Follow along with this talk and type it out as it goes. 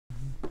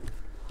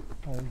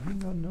Tie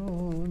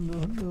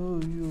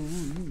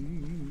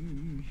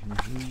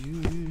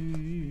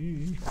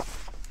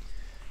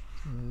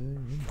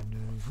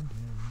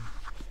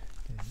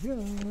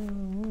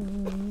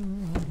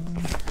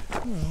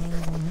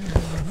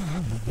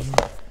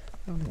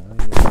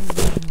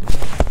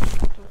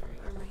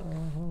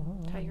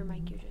your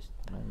mic, you just...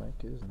 My mic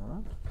is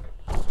not.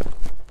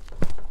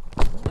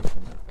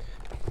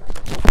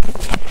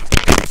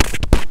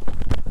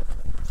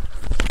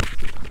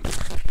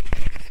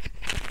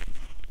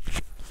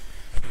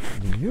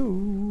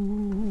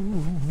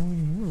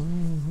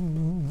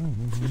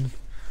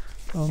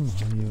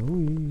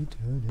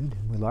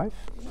 We're live?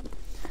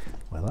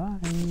 We're live.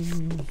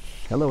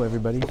 Hello,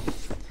 everybody.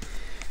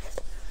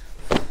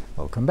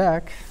 Welcome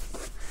back.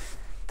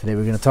 Today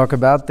we're going to talk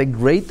about the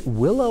great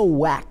Willow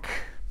whack.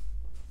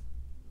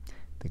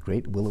 The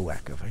great Willow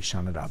whack of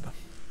Hoshana Rabba. All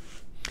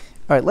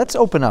right, let's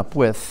open up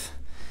with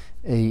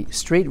a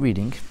straight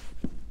reading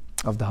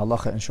of the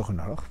halacha and Shulchan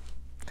Aruch.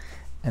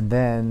 And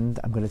then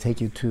I'm going to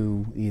take you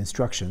to the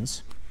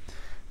instructions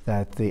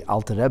that the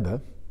Alter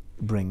Rebbe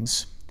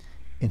brings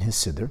in his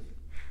Siddur,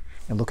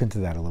 and look into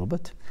that a little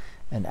bit.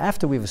 And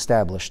after we've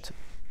established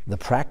the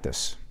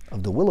practice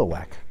of the willow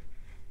whack,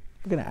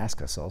 we're going to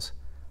ask ourselves,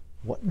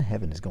 what in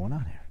heaven is going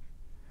on here?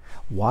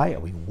 Why are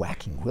we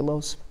whacking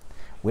willows?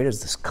 Where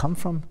does this come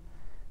from?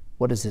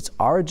 What is its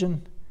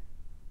origin?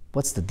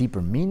 What's the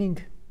deeper meaning?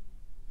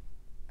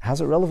 How's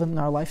it relevant in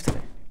our life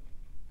today?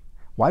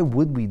 Why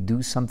would we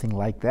do something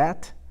like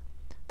that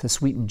to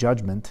sweeten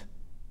judgment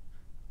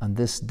on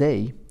this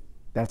day?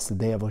 That's the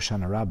day of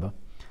Hoshana Rabba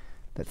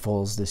that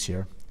falls this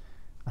year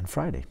on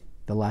Friday,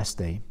 the last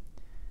day,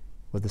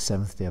 or the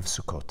 7th day of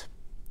Sukkot.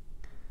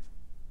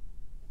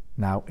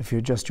 Now, if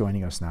you're just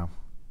joining us now,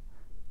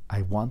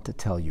 I want to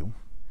tell you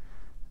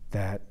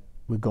that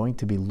we're going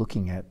to be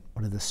looking at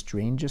one of the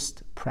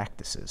strangest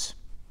practices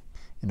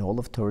in all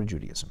of Torah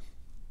Judaism.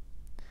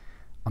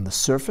 On the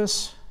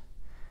surface,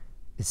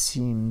 it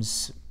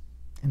seems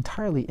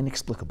entirely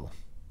inexplicable,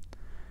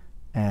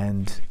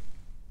 and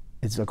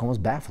it's like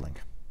almost baffling.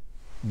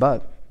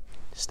 But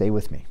stay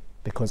with me,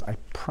 because I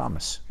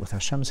promise, with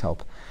Hashem's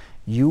help,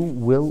 you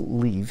will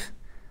leave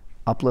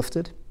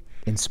uplifted,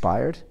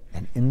 inspired,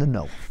 and in the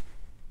know.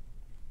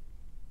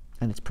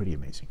 And it's pretty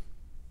amazing.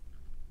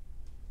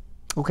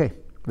 Okay,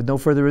 with no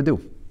further ado,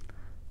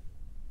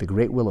 the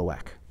great willow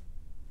whack.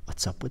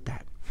 What's up with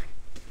that?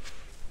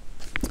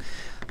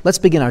 Let's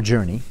begin our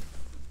journey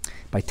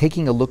by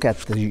taking a look at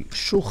the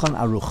Shulchan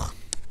Aruch,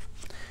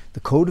 the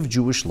Code of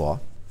Jewish Law,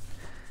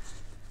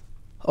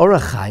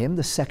 Orach Chaim,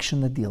 the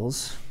section that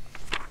deals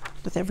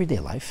with everyday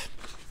life.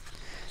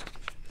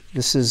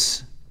 This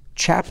is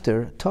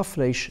chapter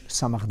Tofresh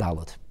Samach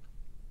Dalet,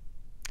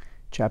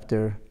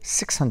 chapter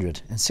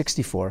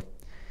 664.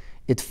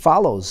 It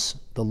follows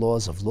the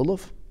laws of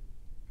Lulav,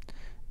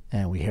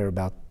 and we hear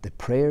about the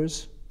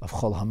prayers of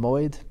Chol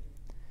HaMoed.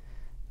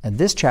 And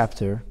this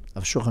chapter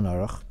of Shulchan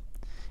Aruch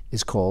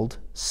is called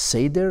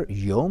Seder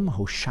Yom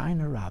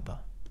Hoshana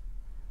Rabba,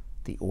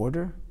 the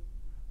order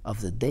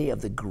of the day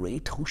of the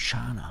great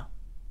Hoshana.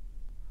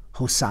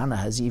 Hosanna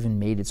has even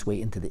made its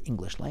way into the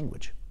English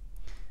language.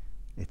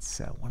 It's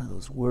one of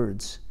those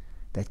words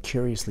that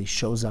curiously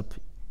shows up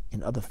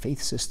in other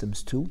faith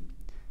systems too,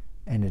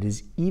 and it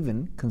is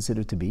even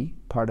considered to be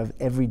part of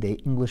everyday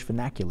English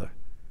vernacular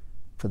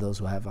for those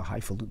who have a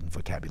highfalutin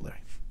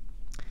vocabulary.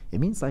 It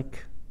means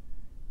like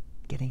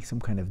getting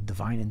some kind of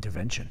divine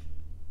intervention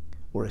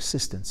or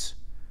assistance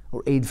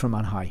or aid from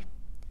on high.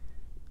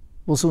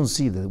 We'll soon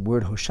see the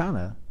word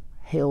Hoshana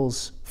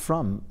hails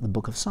from the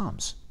book of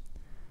Psalms,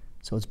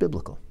 so it's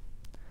biblical.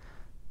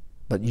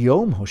 But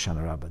Yom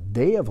Hoshana Rabba,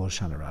 day of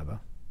Hoshana Rabba,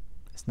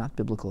 is not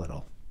biblical at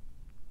all.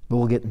 But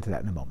we'll get into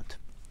that in a moment.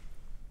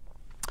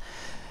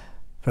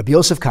 Rabbi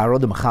Yosef Karo,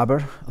 the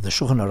Mechaber of the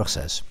Shulchan Aruch,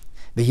 says,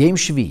 V'yem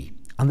Shvi,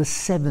 on the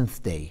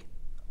 7th day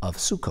of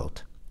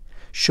Sukkot,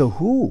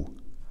 Shehu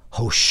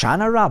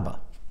Hoshana Rabba,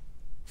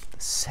 the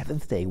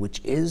 7th day,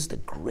 which is the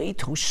great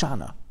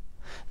Hoshana,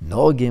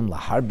 Nogim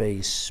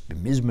laharbeis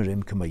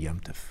b'mizmerim k'ma Yom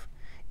Tov.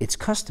 It's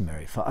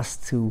customary for us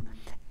to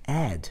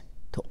add,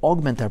 to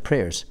augment our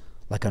prayers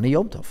like on a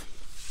Yom Tov.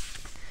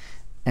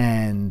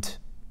 And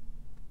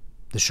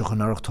the Shulchan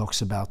Aruch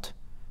talks about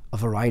a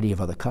variety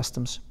of other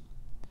customs.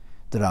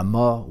 The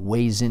Ramah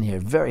weighs in here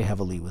very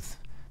heavily with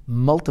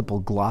multiple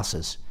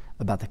glosses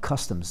about the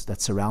customs that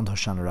surround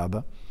Hoshana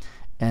Rabba,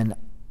 and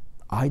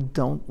I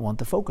don't want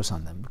to focus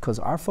on them because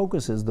our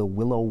focus is the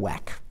willow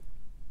whack.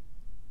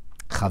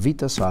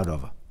 Chavita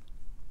Sarova.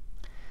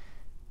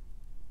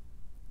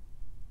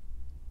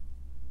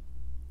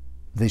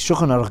 The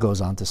Shulchan Aruch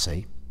goes on to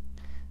say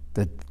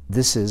that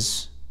this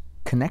is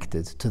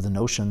connected to the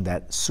notion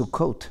that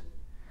Sukkot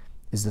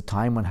is the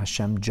time when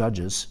Hashem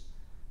judges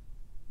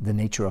the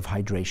nature of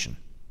hydration,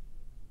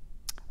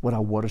 what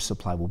our water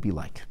supply will be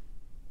like.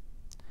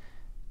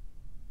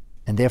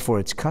 And therefore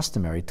it's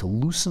customary to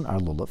loosen our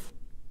lulav,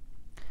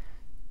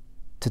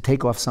 to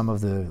take off some of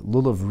the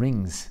lulav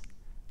rings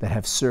that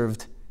have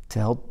served to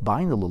help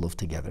bind the lulav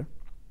together.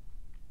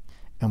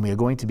 And we are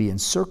going to be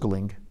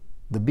encircling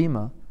the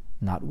bima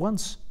not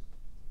once,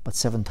 but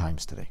 7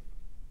 times today.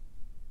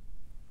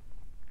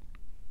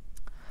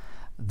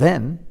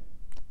 Then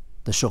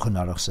the Shulchan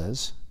Aruch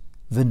says,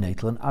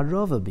 𝗪𝗪𝗀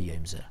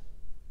𝗪𝗲𝗶𝗴𝗪.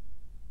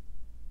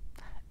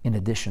 In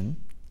addition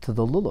to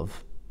the lulav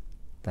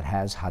that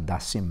has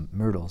hadassim,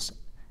 myrtles,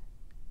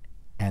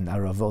 and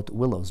aravot,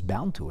 willows,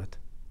 bound to it,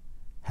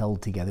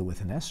 held together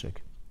with an esrog.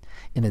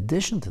 In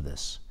addition to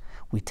this,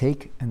 we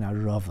take an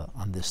arava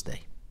on this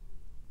day.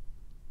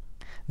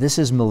 This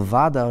is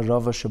milvad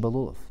arava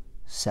shebelulav,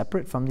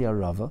 separate from the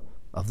arava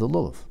of the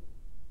lulav.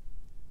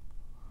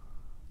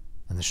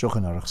 And the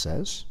Shulchan Aruch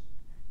says,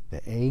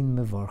 ve'ein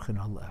mevarchin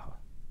aleha.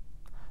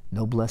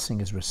 No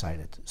blessing is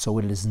recited. So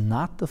it is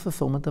not the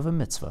fulfillment of a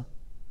mitzvah,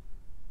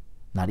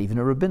 not even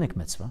a rabbinic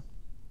mitzvah.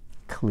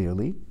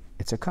 Clearly,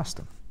 it's a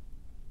custom.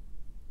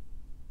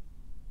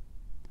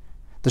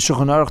 The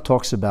Shulchan Aruch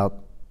talks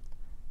about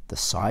the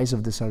size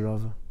of this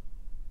arava,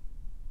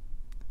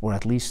 or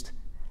at least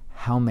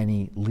how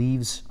many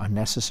leaves are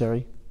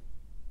necessary.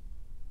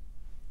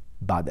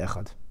 Bad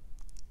echad.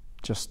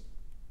 Just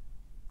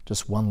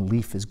one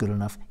leaf is good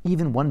enough.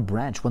 Even one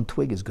branch, one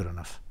twig is good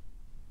enough.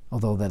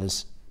 Although that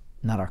is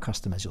not our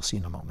custom, as you'll see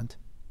in a moment.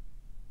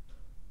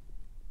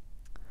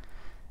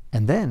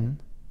 And then,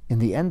 in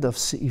the end of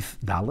Seif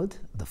Daled,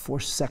 the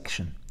 4th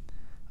section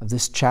of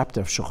this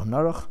chapter of Shulchan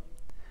Aruch,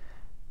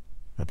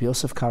 Rabbi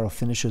Yosef Karo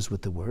finishes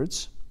with the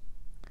words,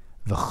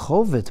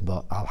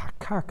 𝗪𝗂𝗶𝗹𝗶𝗺 al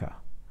hakarka.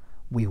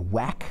 We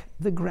whack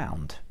the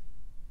ground,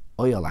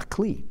 or al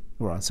hakli,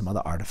 or on some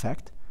other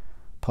artifact,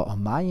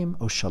 pa'amayim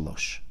o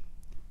shalosh,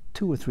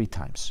 2 or 3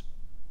 times.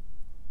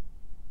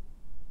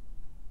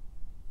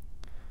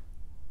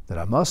 The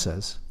Rama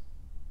says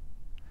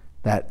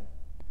that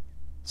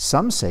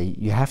some say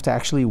you have to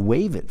actually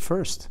wave it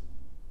first.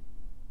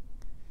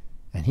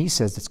 And he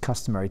says it's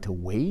customary to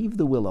wave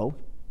the willow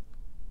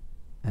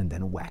and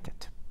then whack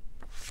it.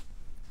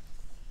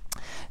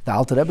 The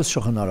Alter Rebbe's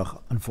Shulchan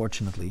Aruch,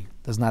 unfortunately,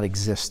 does not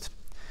exist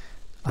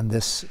on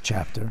this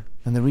chapter.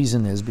 And the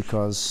reason is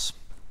because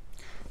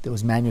there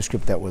was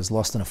manuscript that was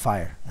lost in a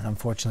fire, and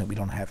unfortunately we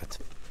don't have it.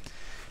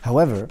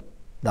 However,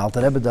 the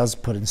Alter Rebbe does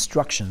put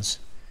instructions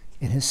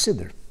in his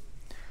Siddur.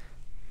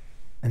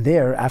 And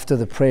there, after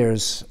the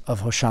prayers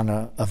of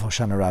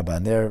Hoshana Rabba,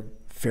 and they're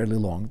fairly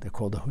long, they're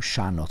called the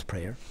Hoshanot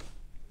prayer,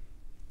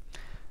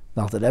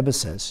 the Alter Rebbe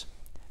says,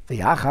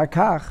 V'yachar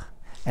kach,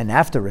 and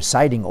after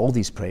reciting all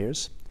these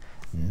prayers,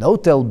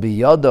 notel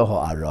biyado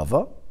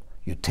ha'arava,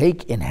 you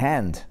take in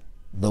hand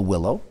the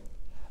willow,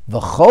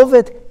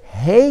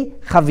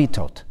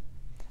 𝗕𝗿𝗶𝗴𝗴,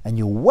 and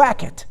you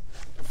whack it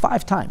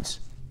 5 times,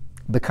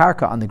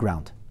 bekarka, on the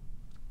ground.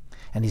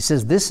 And he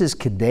says this is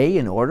kedei,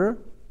 in order,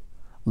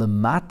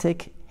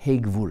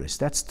 𝗪𝗵𝗆𝗃,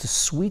 that's to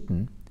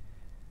sweeten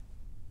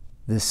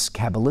this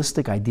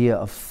Kabbalistic idea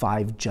of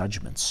 5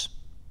 judgments.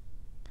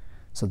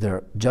 So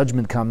their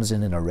judgment comes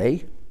in an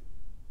array.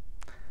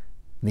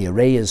 The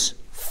array is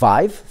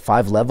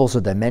 5 levels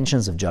or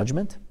dimensions of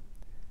judgment.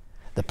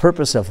 The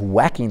purpose of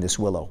whacking this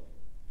willow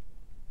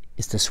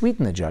is to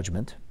sweeten the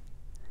judgment.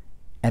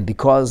 And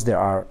because there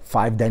are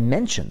 5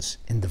 dimensions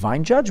in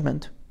divine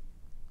judgment,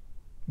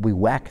 we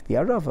whack the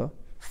arava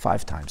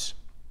 5 times.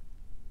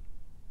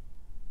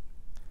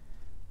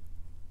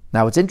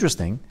 Now it's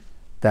interesting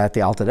that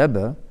the Alter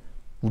Rebbe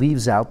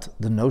leaves out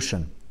the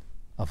notion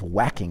of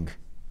whacking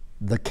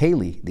the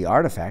keli, the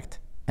artifact,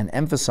 and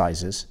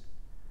emphasizes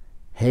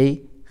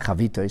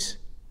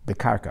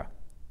𝗕𝗿𝗶𝗴𝗃,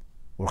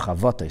 or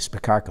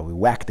𝗕𝗿𝗶𝗃, we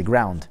whack the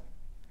ground.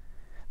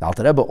 The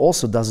Alter Rebbe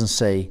also doesn't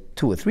say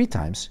 2 or 3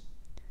 times.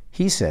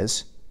 He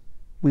says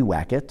we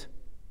whack it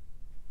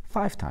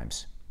 5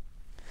 times.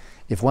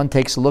 If one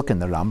takes a look in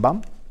the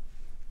Rambam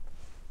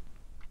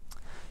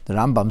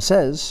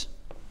says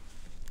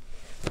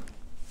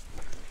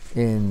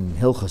in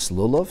Hilchos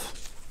Lulav,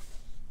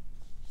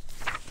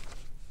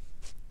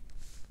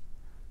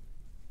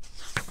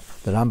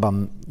 the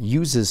Rambam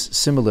uses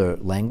similar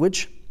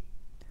language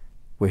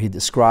where he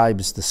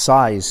describes the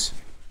size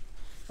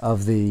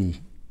of the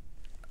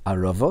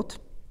aravot,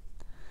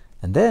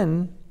 and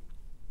then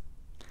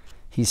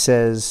he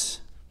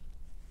says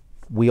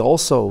we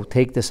also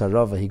take this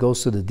arava. He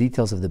goes through the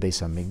details of the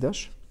Beis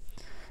HaMikdash,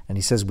 and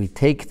he says we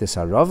take this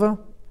arava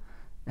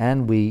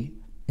and we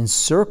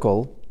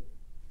encircle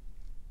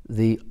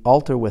the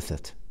altar with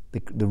it,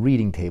 the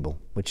reading table,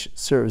 which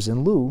serves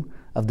in lieu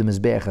of the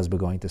Mizbeach, as we're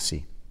going to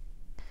see.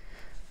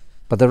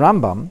 But the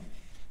Rambam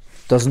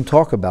doesn't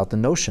talk about the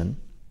notion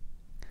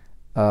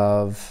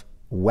of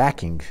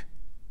whacking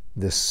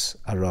this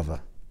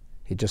arava.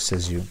 He just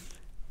says you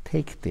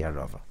take the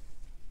arava.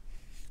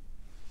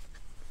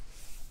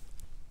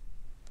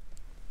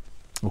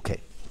 Okay.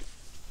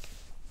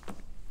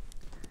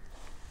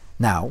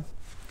 Now,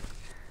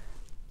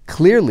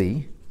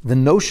 clearly, the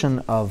notion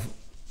of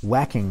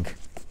whacking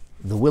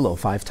the willow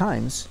 5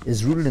 times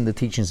is rooted in the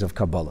teachings of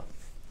Kabbalah.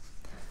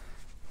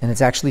 And it's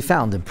actually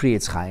found in Pri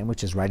Etz Chaim,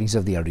 which is writings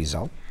of the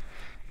Arizal,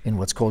 in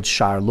what's called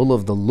Shar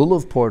Lulav, the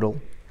Lulav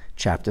portal,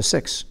 chapter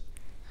 6.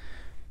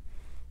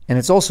 And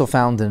it's also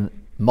found in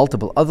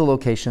multiple other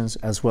locations,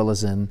 as well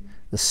as in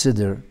the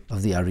Siddur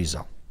of the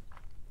Arizal.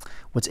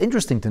 What's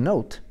interesting to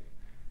note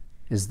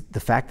is the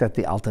fact that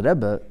the Alter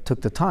Rebbe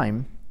took the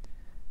time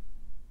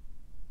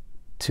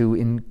to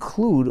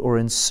include or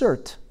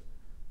insert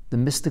the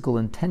mystical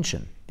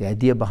intention, the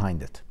idea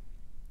behind it.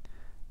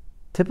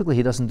 Typically,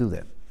 he doesn't do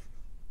that.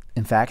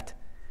 In fact,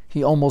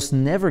 he almost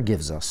never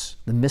gives us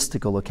the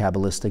mystical or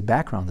Kabbalistic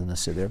background in the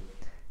Siddur.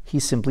 He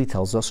simply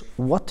tells us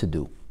what to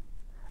do,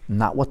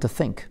 not what to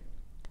think,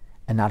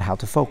 and not how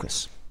to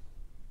focus.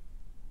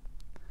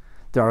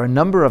 There are a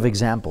number of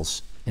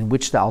examples in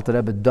which the Alter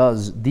Rebbe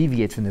does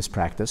deviate from this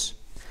practice,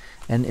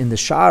 and in the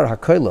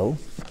𝗪𝗪,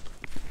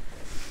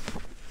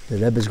 the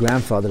Rebbe's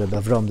grandfather,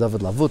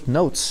 𝗪𝗶𝗹𝗹𝗪,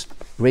 notes,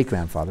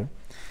 great-grandfather,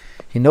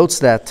 he notes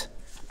that,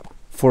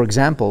 for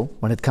example,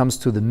 when it comes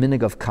to the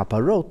minhag of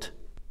kaparot,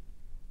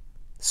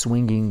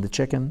 swinging the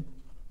chicken,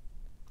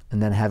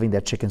 and then having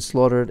that chicken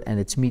slaughtered and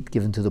its meat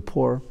given to the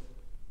poor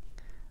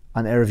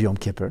on Erev Yom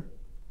Kippur,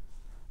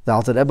 the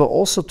Alter Rebbe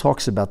also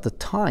talks about the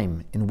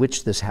time in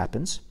which this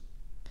happens,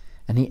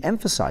 and he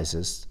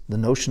emphasizes the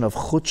notion of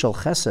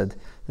𝗕𝗄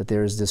that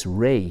there is this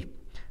ray,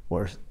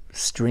 or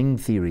string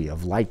theory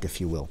of light, if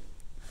you will.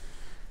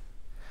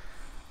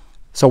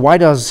 So why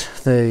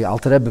does the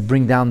Alter Rebbe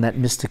bring down that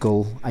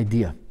mystical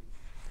idea?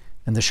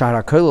 And the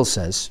𝗪𝗪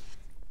says,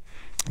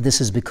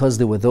 this is because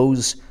there were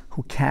those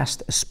who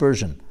cast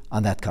aspersion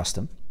on that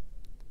custom.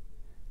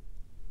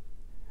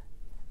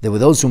 There were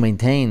those who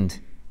maintained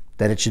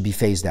that it should be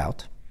phased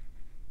out.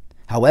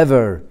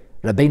 However,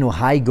 Rabbeinu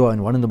Hai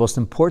Gaon, one of the most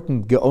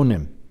important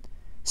Geonim,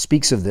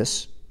 speaks of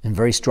this in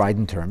very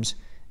strident terms,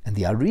 and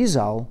the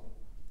Arizal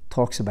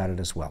talks about it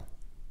as well.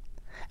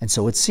 And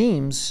so it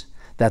seems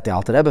that the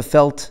Alter Rebbe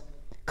felt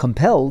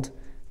compelled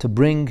to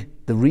bring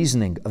the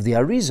reasoning of the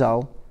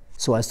Arizal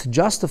so as to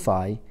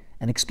justify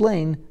and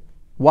explain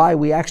why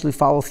we actually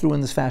follow through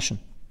in this fashion.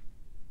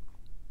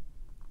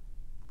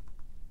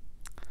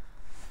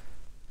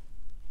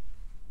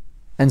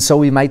 And so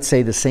we might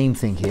say the same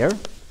thing here,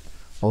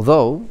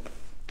 although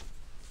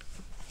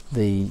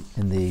in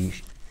the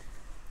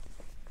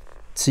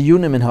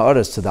tziyunim in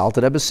ha'aretz to the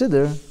Alter Rebbe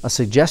Siddur, a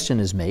suggestion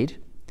is made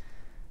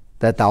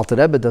that the Alter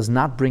Rebbe does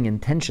not bring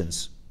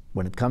intentions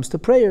when it comes to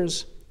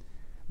prayers,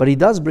 but he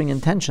does bring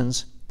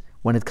intentions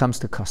when it comes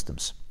to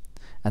customs.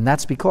 And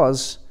that's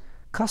because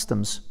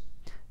customs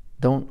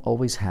don't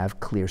always have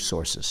clear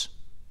sources.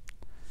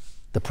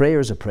 The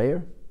prayer is a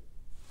prayer.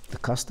 The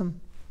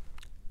custom,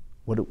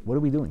 what are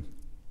we doing?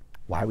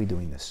 Why are we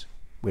doing this?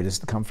 Where does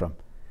it come from?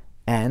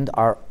 And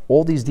are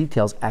all these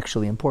details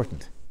actually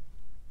important?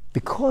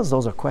 Because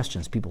those are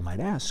questions people might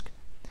ask.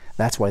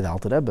 That's why the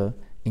Alter Rebbe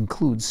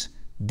includes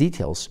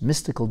details,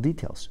 mystical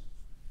details.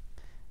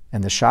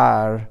 And the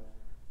Shar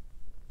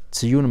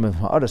Tziyunim of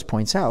Ha'aretz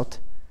points out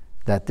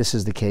that this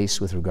is the case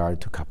with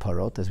regard to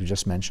kaparot, as we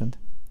just mentioned.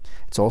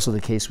 It's also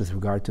the case with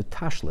regard to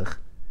tashlich,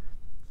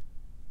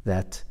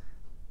 that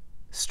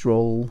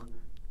stroll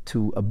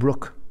to a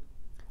brook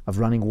of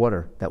running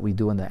water that we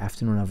do in the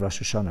afternoon of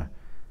Rosh Hoshana,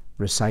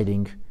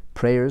 reciting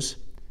prayers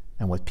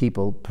and what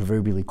people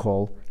proverbially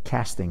call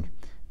casting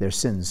their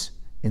sins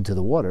into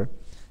the water.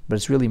 But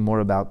it's really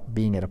more about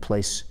being at a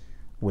place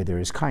where there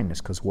is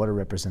kindness, because water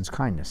represents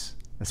kindness,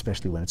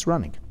 especially when it's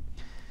running.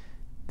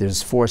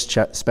 There's 4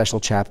 special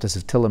chapters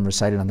of Tehillim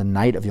recited on the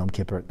night of Yom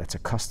Kippur. That's a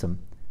custom,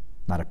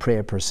 not a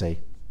prayer per se.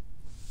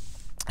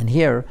 And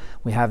here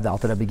we have the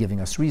Alter Rebbe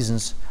giving us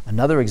reasons.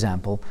 Another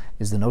example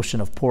is the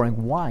notion of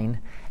pouring wine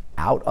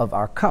out of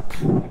our cup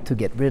to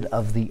get rid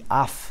of the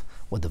af,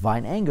 or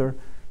divine anger,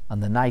 on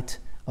the night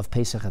of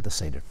Pesach at the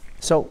Seder.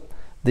 So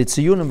the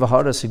Tziyunim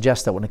V'Hara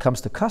suggests that when it comes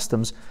to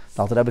customs,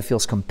 the Alter Rebbe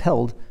feels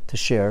compelled to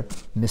share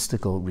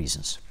mystical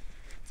reasons.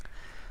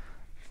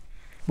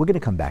 We're going to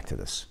come back to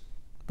this.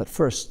 But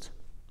first,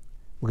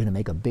 we're going to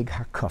make a big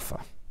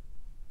hakafa,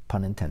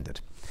 pun intended.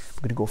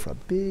 We're going to go for a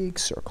big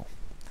circle.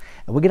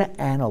 And we're going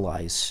to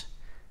analyze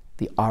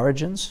the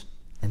origins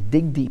and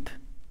dig deep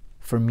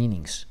for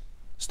meanings,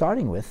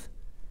 starting with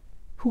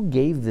who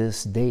gave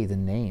this day the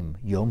name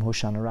Yom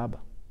Hoshana Rabbah?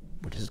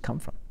 Where does it come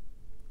from?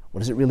 What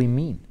does it really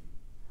mean?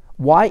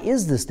 Why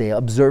is this day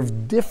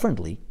observed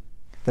differently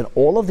than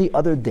all of the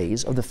other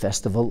days of the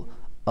festival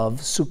of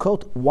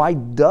Sukkot? Why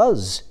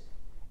does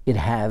it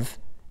have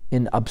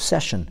an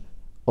obsession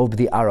over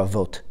the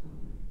Aravot?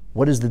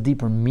 What is the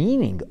deeper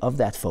meaning of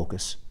that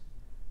focus?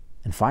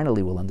 And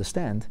finally, we'll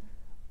understand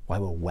why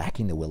we're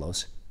whacking the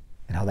willows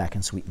and how that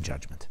can sweeten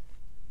judgment.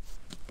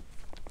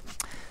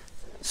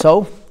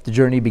 So, the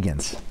journey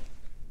begins.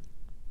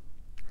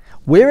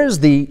 Where is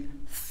the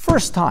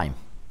first time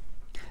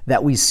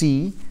that we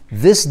see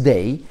this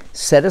day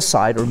set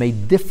aside or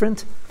made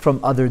different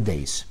from other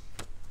days?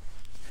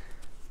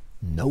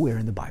 Nowhere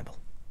in the Bible.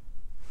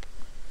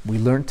 We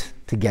learned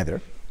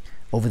together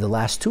over the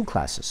last 2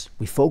 classes.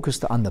 We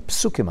focused on the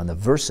psukim, on the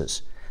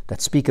verses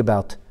that speak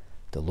about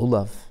the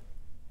lulav,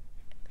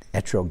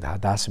 etrog, the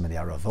hadassim, and the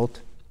aravot.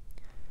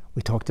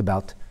 We talked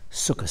about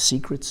sukkah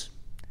secrets.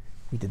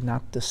 We did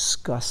not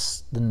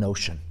discuss the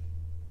notion.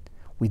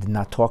 We did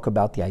not talk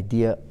about the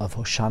idea of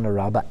Hoshana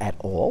Rabbah at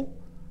all,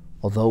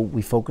 although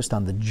we focused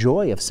on the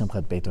joy of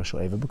Simchat Beit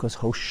HaShoeva, because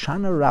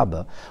Hoshana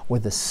Rabba, or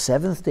the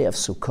seventh day of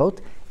Sukkot,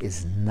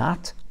 is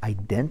not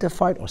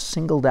identified or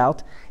singled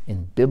out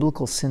in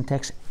biblical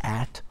syntax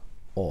at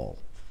all.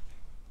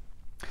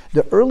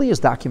 The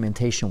earliest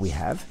documentation we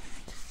have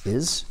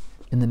is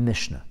in the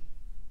Mishnah,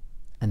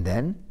 and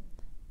then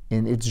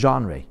in its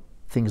genre,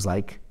 things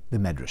like the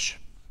Medrash.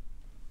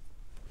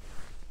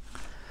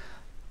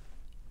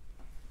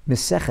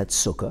 Mesechet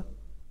Sukkah,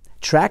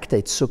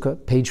 Tractate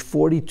Sukkah, page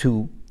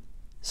 42,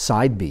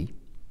 side B.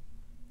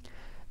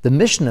 The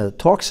Mishnah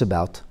talks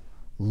about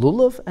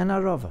Lulav and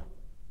Arava.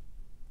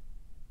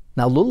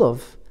 Now,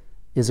 Lulav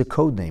is a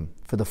code name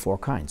for the four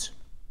kinds.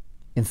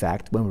 In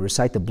fact, when we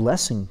recite the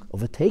blessing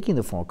overtaking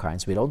the four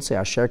kinds, we don't say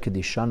Asher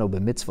Kedishano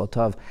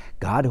b'mitzvotav,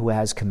 God who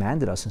has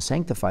commanded us and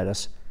sanctified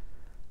us,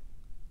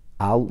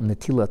 Al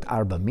Netilat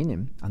Arba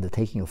Minim, on the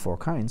taking of four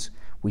kinds.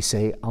 We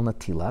say Al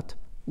Netilat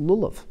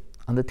Lulav,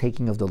 on the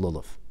taking of the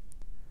Lulav.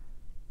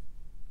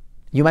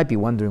 You might be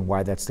wondering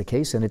why that's the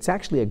case, and it's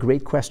actually a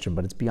great question,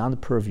 but it's beyond the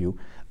purview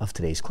of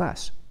today's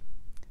class.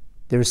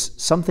 There's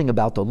something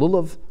about the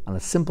Lulav on a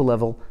simple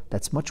level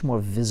that's much more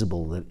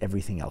visible than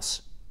everything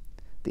else.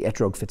 The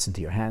etrog fits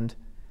into your hand.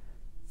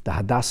 The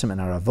hadassim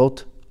and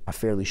aravot are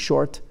fairly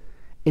short.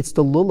 It's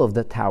the Lulav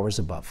that towers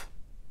above.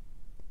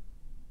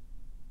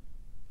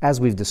 As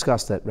we've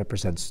discussed, that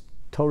represents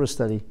Torah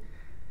study,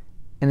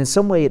 and in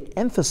some way it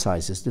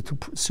emphasizes the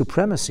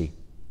supremacy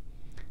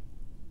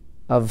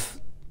of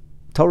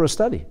Torah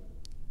study.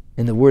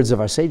 In the words of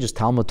our sages,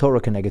 Talmud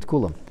Torah keneged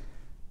kulam.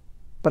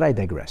 But I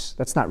digress.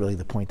 That's not really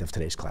the point of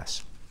today's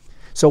class.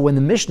 So when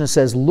the Mishnah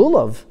says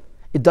Lulav,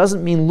 it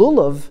doesn't mean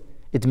Lulav,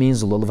 it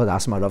means Lulav,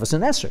 Hadassim, Aravas,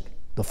 and Esrog,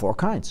 the four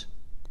kinds.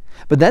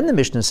 But then the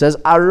Mishnah says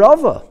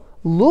Arava,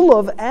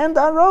 Lulav and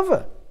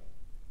Arava.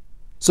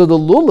 So the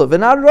Lulav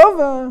and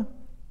Arava,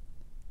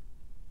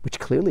 which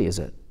clearly is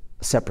a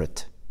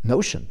separate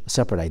notion, a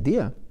separate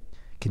idea,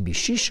 can be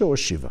Shisha or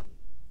Shiva.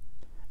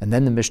 And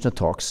then the Mishnah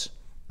talks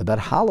about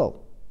Halal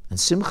and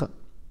Simcha,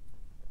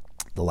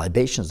 the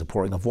libations, the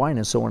pouring of wine,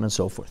 and so on and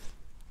so forth.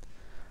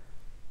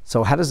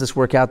 So how does this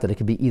work out that it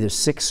can be either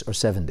 6 or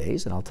 7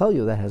 days? And I'll tell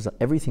you that has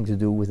everything to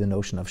do with the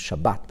notion of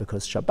Shabbat,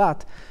 because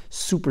Shabbat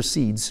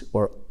supersedes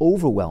or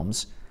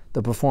overwhelms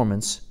the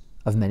performance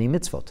of many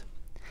mitzvot,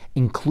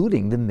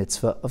 including the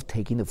mitzvah of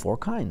taking the four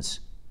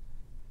kinds.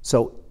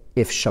 So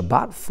if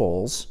Shabbat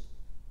falls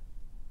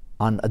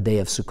on a day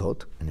of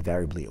Sukkot, and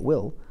invariably it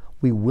will,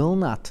 we will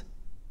not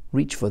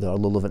reach for the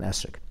Lulav and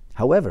Esrog.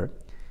 However,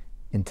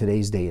 in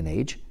today's day and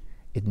age,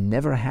 it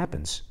never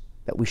happens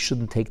that we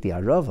shouldn't take the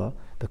Arava,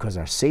 because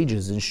our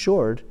sages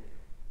ensured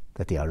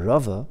that the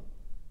Arava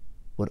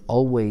would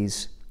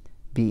always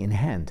be in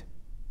hand.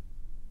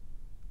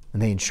 And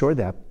they ensured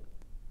that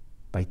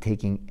by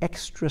taking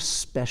extra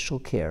special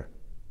care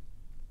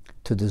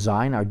to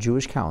design our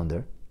Jewish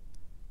calendar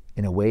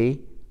in a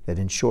way that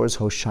ensures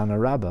Hoshana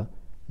Rabbah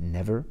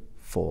never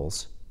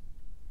falls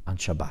on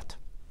Shabbat.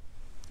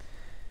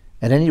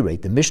 At any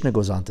rate, the Mishnah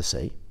goes on to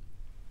say,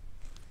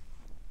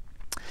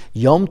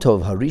 Yom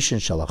Tov Harishon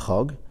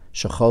Shalachog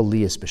Shachol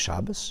Liyas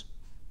B'Shabbos.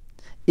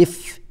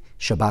 If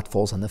Shabbat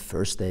falls on the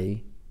first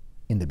day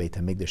in the Beit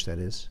HaMikdash, that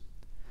is,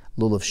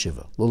 Lulav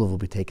Shiva. Lulav will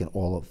be taken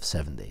all of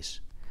 7 days.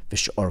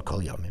 V'Sh'or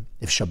Kol Yomim.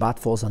 If Shabbat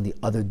falls on the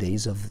other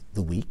days of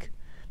the week,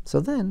 so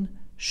then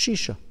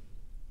Shisha.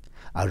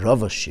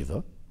 Arava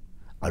Shiva.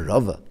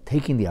 Arava,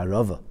 taking the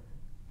Arava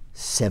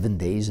 7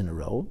 days in a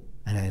row.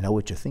 And I know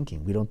what you're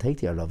thinking. We don't take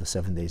the Arava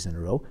 7 days in a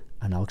row,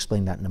 and I'll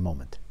explain that in a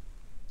moment.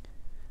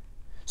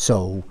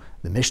 So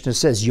the Mishnah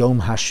says,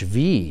 Yom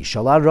Hashvi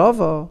Shal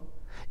Arava.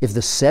 If the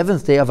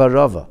 7th day of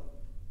Arava,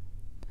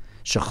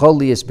 Shachol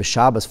Liyas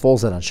B'Shabbos,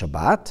 falls out on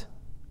Shabbat,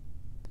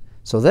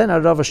 so then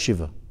Arava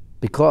Shiva,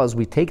 because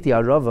we take the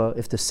Arava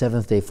if the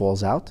 7th day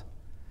falls out.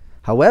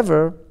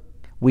 However,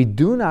 we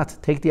do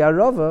not take the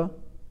Arava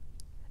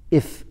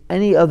if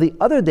any of the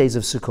other days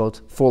of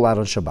Sukkot fall out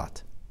on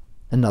Shabbat.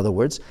 In other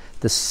words,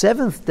 the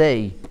 7th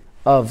day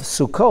of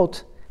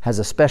Sukkot has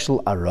a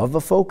special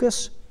Arava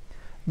focus.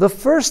 The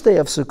first day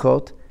of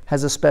Sukkot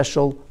has a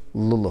special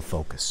Lulav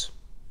focus.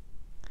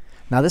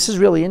 Now this is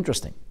really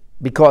interesting,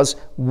 because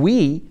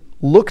we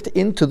looked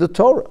into the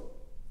Torah,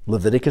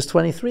 Leviticus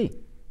 23.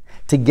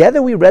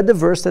 Together we read the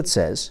verse that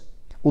says,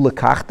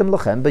 Ulekachtem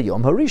lachem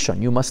b'yom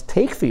harishon. You must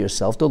take for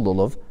yourself the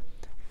Lulav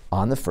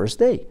on the first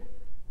day.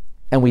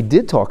 And we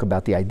did talk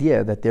about the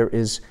idea that there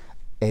is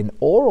an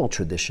oral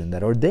tradition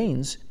that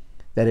ordains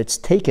that it's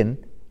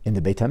taken in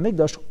the Beit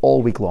HaMikdash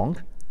all week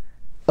long,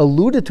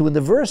 alluded to in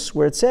the verse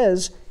where it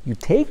says, you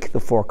take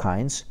the four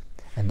kinds,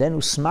 and then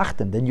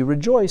usmachtem, then you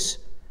rejoice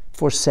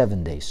for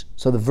 7 days.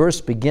 So the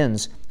verse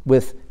begins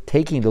with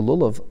taking the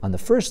Lulav on the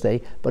first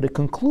day, but it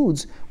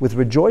concludes with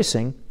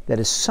rejoicing that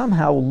is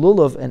somehow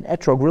Lulav and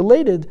Etrog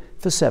related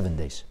for 7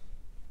 days.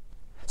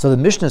 So the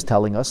Mishnah is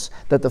telling us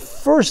that the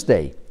first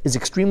day is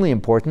extremely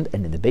important,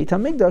 and in the Beit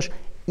HaMikdash,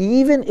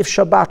 even if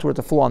Shabbat were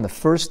to fall on the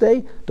first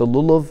day, the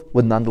Lulav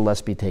would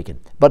nonetheless be taken.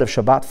 But if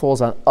Shabbat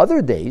falls on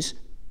other days,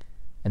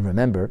 and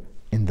remember,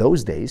 in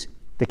those days,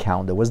 the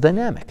calendar was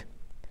dynamic.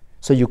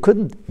 So you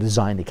couldn't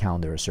design the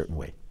calendar a certain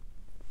way.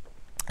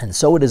 And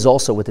so it is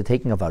also with the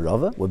taking of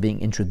𝗪𝗹𝗪. We're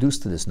being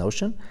introduced to this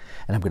notion,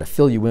 and I'm going to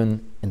fill you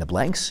in the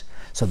blanks.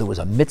 So there was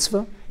a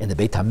mitzvah in the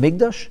Beit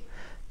HaMikdash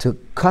to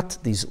cut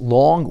these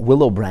long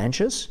willow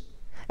branches,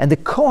 and the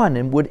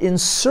Kohanim would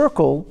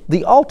encircle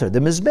the altar, the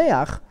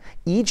Mizbeach,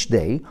 each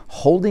day,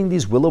 holding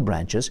these willow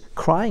branches,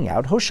 crying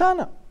out,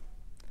 Hoshana.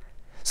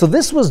 So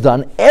this was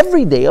done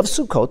every day of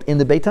Sukkot in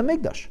the Beit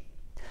HaMikdash.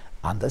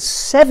 On the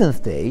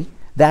seventh day,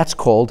 that's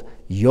called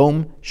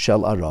Yom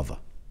Shel 𝗪𝗪𝗪.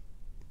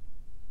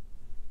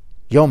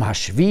 Yom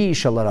HaShvi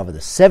Shel 𝗪𝗪𝗪,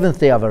 the seventh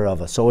day of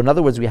𝗪𝗪𝗪. So in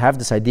other words, we have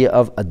this idea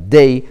of a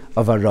day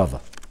of 𝗪𝗪𝗪.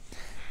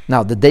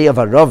 Now, the day of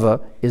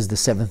𝗪𝗪𝗪 is the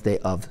seventh day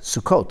of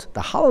Sukkot.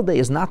 The holiday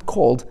is not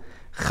called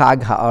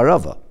Chag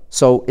HaArava.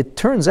 So it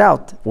turns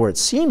out, or it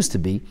seems to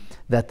be,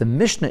 that the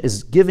Mishnah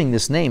is giving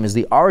this name, is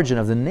the origin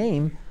of the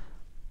name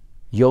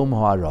Yom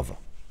HaArava.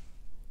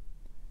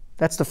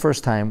 That's the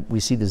first time we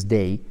see this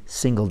day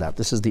singled out.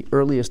 This is the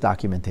earliest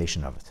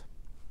documentation of it.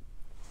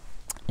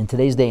 In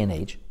today's day and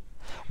age,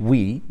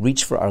 we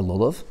reach for our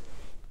lulav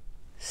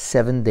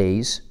 7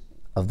 days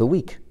of the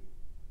week.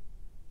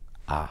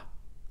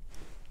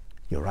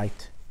 You're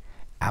right.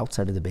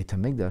 Outside of the Beit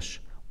HaMikdash,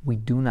 we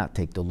do not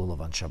take the lulav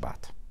on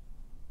Shabbat.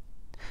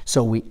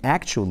 So we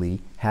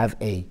actually have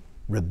a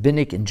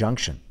rabbinic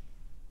injunction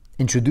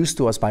introduced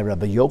to us by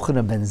Rabbi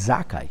Yochanan ben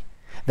Zakkai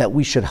that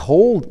we should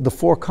hold the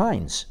 4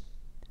 kinds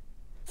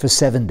for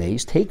 7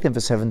 days, take them for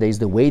 7 days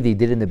the way they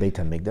did in the Beit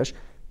HaMikdash,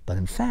 but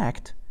in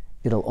fact,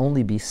 it'll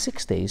only be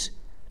 6 days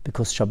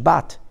because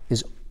Shabbat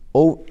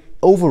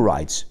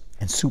overrides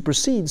and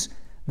supersedes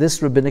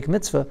this rabbinic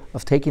mitzvah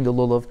of taking the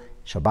lulav.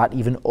 Shabbat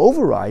even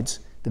overrides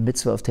the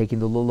mitzvah of taking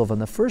the lulav on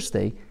the first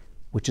day,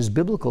 which is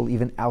biblical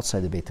even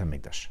outside the Beit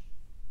HaMikdash.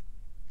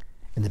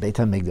 In the Beit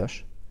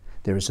HaMikdash,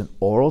 there is an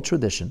oral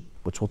tradition,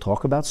 which we'll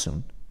talk about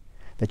soon,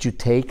 that you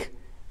take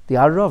the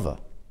𝗪𝗪𝗪.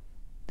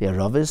 The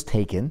𝗪𝗪𝗪 is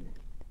taken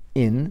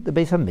in the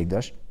Beit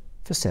HaMikdash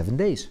for 7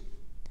 days.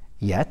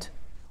 Yet,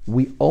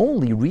 we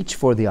only reach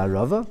for the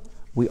𝗪𝗪𝗪,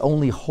 we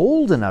only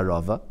hold an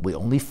𝗪𝗪𝗪, we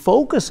only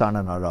focus on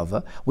an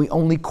𝗪𝗪𝗪, we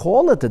only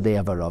call it the day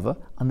of 𝗪𝗪𝗪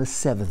on the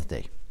 7th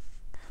day.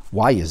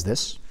 Why is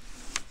this?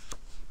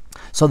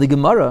 So the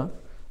Gemara,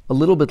 a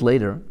little bit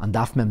later, on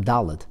Daf Mem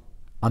Daled,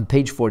 on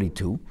page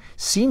 42,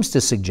 seems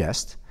to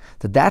suggest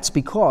that that's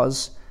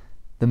because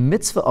the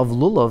mitzvah of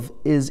lulav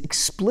is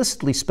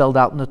explicitly spelled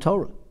out in the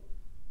Torah,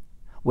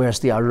 whereas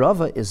the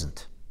𝗪𝗪𝗪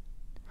isn't.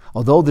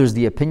 Although there's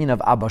the opinion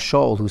of Abba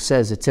Shaul who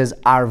says it says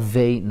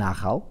arvei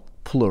nachal,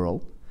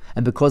 plural,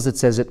 and because it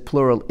says it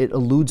plural, it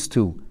alludes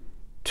to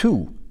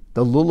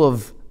the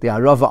lulav, the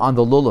𝗪𝗪𝗪 on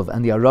the lulav,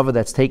 and the 𝗪𝗪𝗪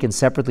that's taken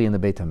separately in the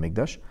Beit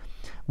HaMikdash.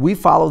 We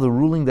follow the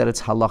ruling that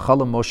it's halacha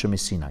l'Moshe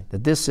Sinai,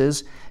 that this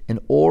is an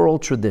oral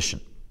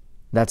tradition.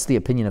 That's the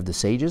opinion of the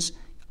sages.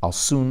 I'll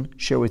soon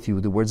share with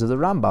you the words of the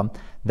Rambam.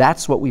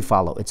 That's what we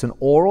follow. It's an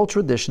oral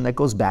tradition that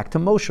goes back to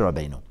Moshe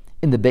Rabbeinu.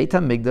 In the Beit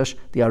HaMikdash,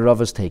 the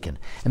𝗪𝗪𝗪 is taken.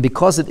 And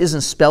because it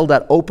isn't spelled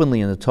out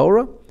openly in the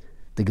Torah,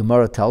 the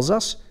Gemara tells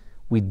us,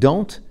 we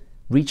don't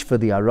reach for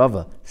the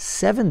𝗪𝗪𝗪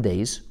 7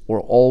 days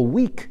or all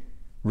week,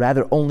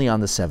 rather only on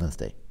the 7th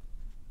day.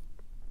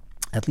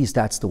 At least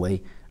that's the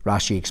way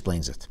Rashi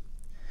explains it.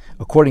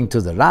 According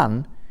to the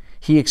Ran,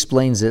 he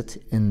explains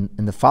it in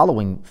the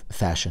following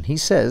fashion. He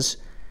says,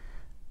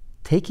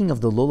 taking of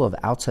the lulav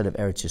outside of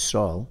Eretz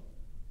Yisrael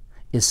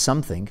is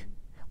something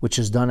which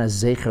is done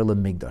as zecher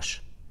lemigdash,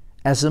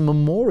 as a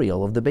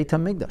memorial of the Beit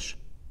HaMikdash.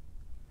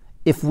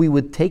 If we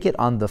would take it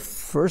on the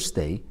first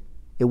day,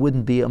 it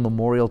wouldn't be a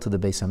memorial to the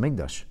Beit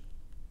HaMikdash.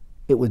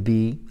 It would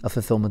be a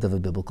fulfillment of a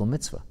biblical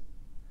mitzvah.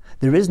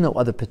 There is no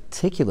other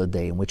particular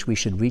day in which we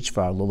should reach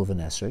for our lulav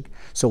and esrog.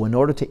 So in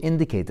order to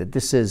indicate that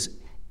this is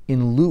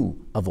in lieu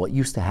of what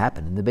used to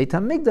happen in the Beit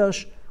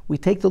HaMikdash, we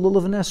take the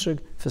lulav and esrog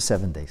for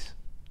 7 days.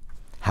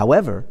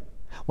 However,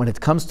 when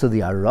it comes to the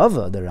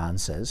𝗪𝗪𝗪, the Ran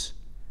says,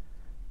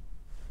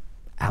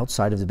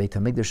 outside of the Beit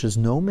HaMikdash, there's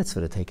no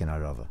mitzvah to take an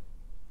𝗪𝗪𝗪.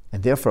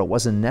 And therefore, it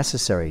wasn't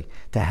necessary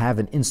to have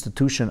an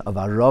institution of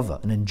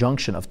𝗪𝗪𝗪, an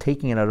injunction of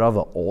taking an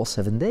𝗪𝗪𝗪 all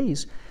 7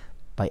 days.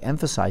 By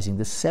emphasizing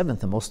the 7th,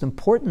 the most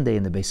important day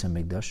in the Beis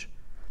HaMikdash,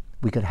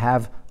 we could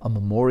have a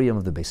memoriam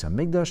of the Beis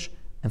HaMikdash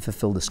and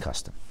fulfill this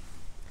custom.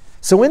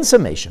 So in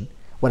summation,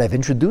 what I've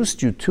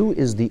introduced you to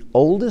is the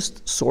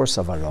oldest source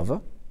of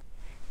𝗪𝗪𝗪,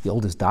 the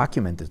oldest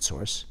documented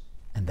source,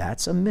 and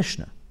that's a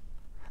Mishnah.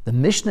 The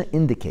Mishnah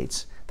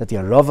indicates that the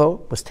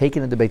𝗪𝗪𝗪 was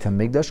taken in the Beit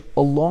HaMikdash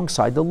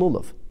alongside the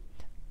lulav.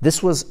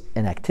 This was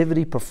an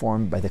activity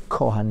performed by the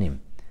Kohanim,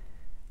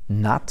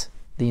 not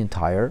the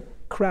entire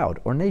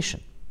crowd or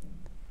nation.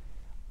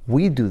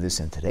 We do this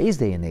in today's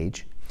day and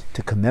age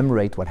to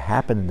commemorate what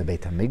happened in the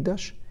Beit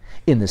HaMikdash.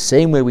 In the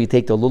same way we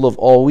take the lulav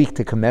all week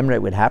to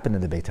commemorate what happened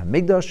in the Beit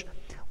HaMikdash,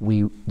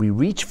 we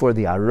reach for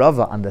the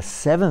𝗪𝗪𝗪 on the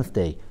 7th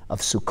day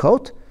of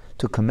Sukkot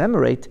to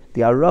commemorate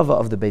the 𝗪𝗪𝗪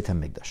of the Beit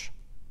HaMikdash.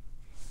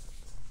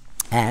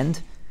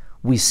 And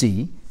we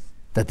see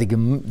that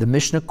the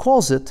Mishnah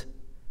calls it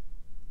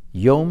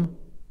Yom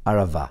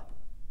Arava,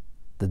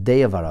 the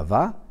day of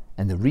Arava,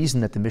 and the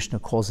reason that the Mishnah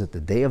calls it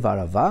the day of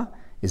Arava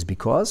is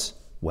because,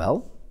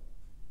 well,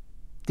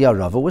 the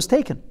𝗪𝗏 was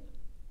taken.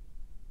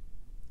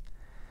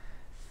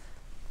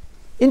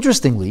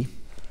 Interestingly,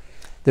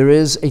 there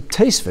is a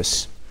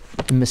Tosfos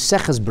in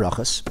Maseches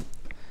Brachos,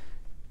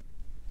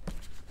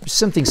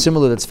 something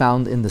similar that's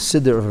found in the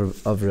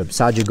Siddur of Reb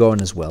Saadia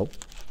Gaon as well.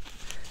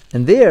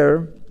 And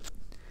there,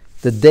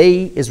 the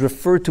day is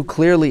referred to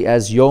clearly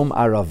as Yom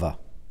Arava.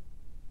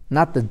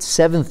 Not the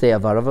seventh day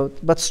of Arava,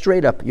 but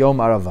straight up Yom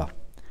Arava.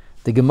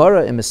 The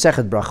Gemara in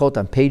Masechet Brachot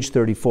on page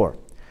 34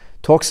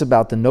 talks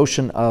about the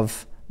notion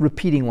of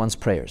repeating one's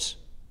prayers,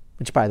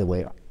 which, by the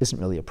way, isn't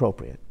really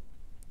appropriate.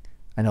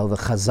 I know the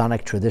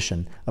Chazanic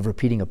tradition of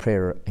repeating a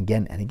prayer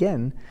again and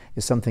again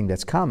is something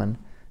that's common,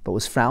 but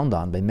was frowned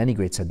on by many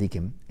great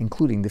tzaddikim,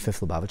 including the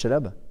fifth Lubavitcher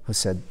Rebbe, who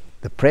said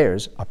the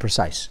prayers are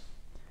precise.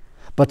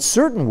 But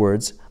certain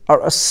words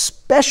are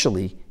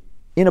especially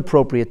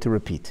inappropriate to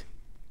repeat.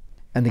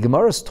 And the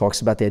Gemara talks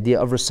about the idea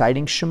of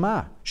reciting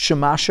Shema.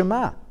 Shema,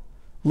 Shema.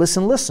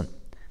 Listen, listen.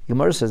 The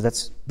Gemara says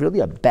that's really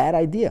a bad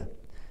idea,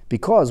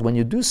 because when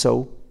you do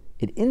so,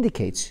 it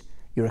indicates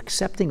you're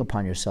accepting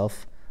upon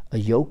yourself a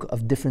yoke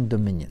of different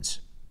dominions,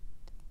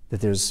 that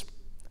there's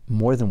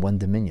more than one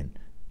dominion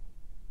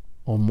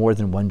or more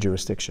than one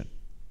jurisdiction.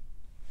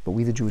 But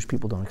we, the Jewish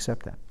people, don't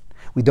accept that.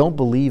 We don't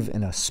believe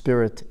in a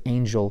spirit,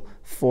 angel,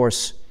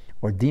 force,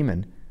 or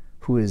demon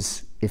who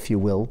is, if you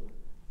will,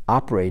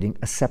 operating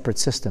a separate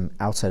system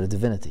outside of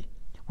divinity.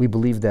 We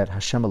believe that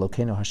Hashem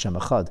Elokeinu Hashem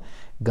Echad,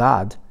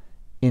 God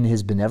in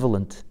his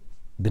benevolence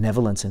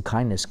and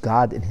kindness,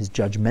 God in his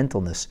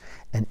judgmentalness,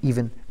 and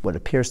even what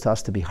appears to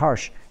us to be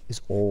harsh,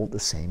 is all the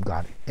same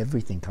God.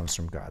 Everything comes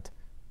from God.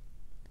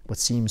 What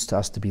seems to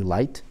us to be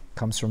light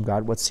comes from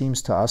God. What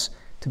seems to us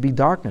to be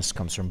darkness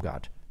comes from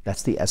God.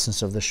 That's the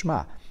essence of the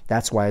Shema.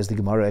 That's why, as the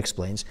Gemara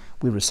explains,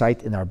 we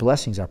recite in our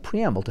blessings, our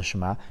preamble to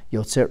Shema,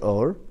 Yotzer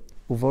Or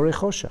Uvorei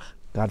Choshech.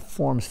 God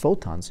forms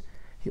photons.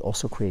 He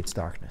also creates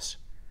darkness.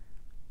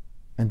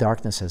 And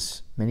darkness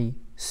has many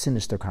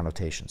sinister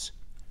connotations.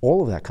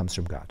 All of that comes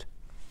from God.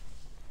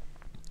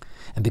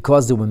 And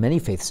because there were many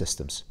faith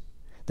systems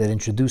that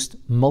introduced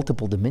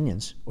multiple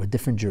dominions or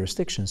different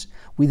jurisdictions,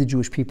 we, the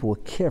Jewish people, were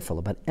careful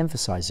about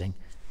emphasizing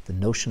the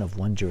notion of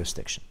one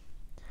jurisdiction.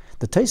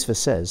 The Tosfos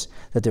says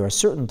that there are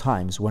certain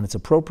times when it's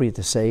appropriate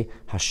to say,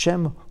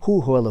 Hashem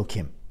hu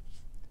Elokim.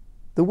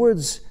 The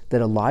words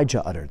that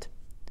Elijah uttered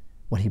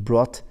when he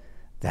brought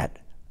that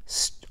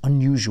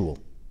unusual,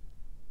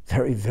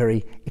 very,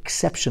 very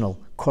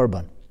exceptional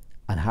korban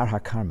on Har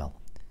HaKarmel,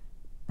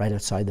 right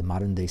outside the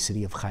modern-day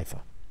city of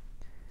Haifa.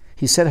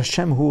 He said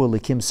Hashem hu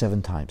Elokim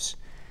 7 times.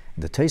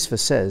 And the Tosfos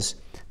says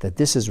that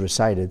this is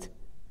recited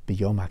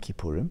b'Yom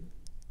HaKippurim.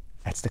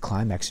 That's the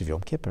climax of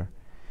Yom Kippur.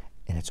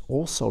 And it's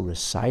also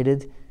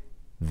recited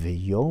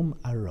v'Yom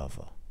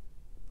Arava,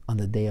 on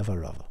the day of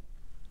Arava.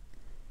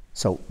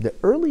 So the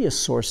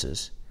earliest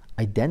sources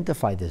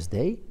identify this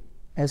day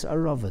as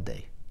Arava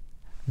Day,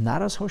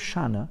 not as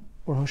Hoshana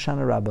or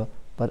Hoshana Rabba,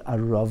 but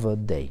Arava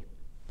Day.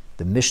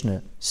 The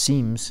Mishnah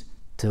seems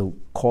to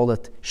call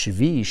it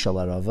Shvi'i Shel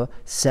Arava,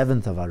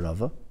 7th of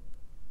Arava,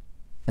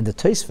 and the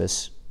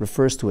Tosfos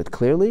refers to it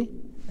clearly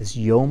as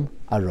Yom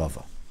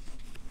Arava,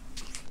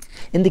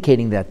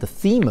 indicating that the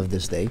theme of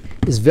this day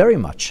is very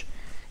much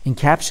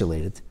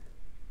encapsulated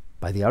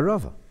by the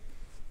Arava.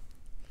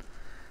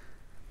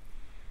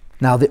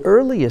 Now, the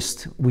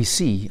earliest we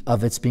see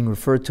of its being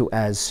referred to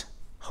as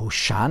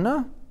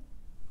Hoshana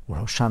or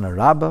Hoshana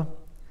Rabba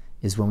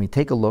is when we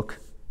take a look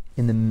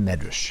in the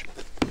Medrash.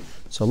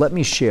 So let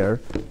me share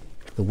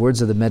the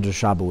words of the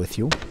Medrash Rabba with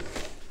you,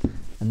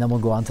 and then we'll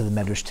go on to the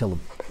Medrash Tillim.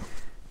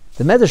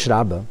 The Medrash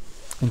Rabba,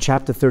 in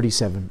chapter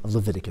 37 of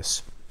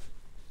Leviticus,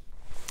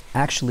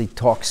 actually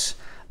talks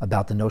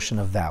about the notion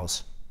of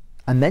vows.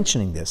 I'm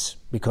mentioning this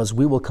because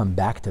we will come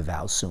back to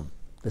vows soon.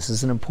 This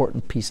is an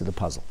important piece of the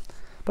puzzle.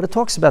 But it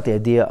talks about the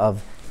idea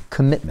of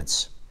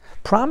commitments,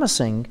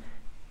 promising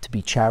to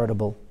be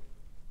charitable,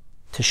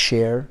 to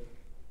share,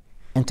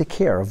 and to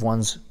care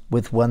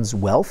with one's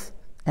wealth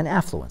and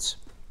affluence.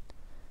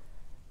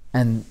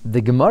 And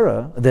the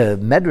Gemara, the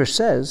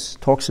Medrash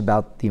talks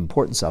about the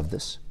importance of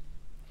this.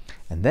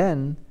 And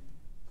then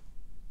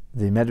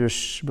the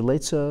Medrash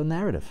relates a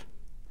narrative.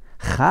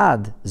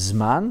 Chad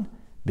Zman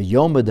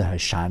b'Yom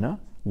Hoshana,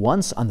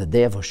 once on the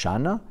day of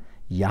Hoshana,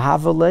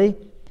 Yahavale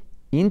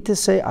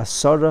Intese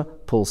Asara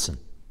Pulsin.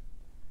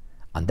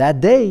 On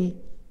that day,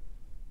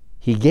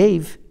 he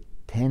gave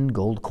 10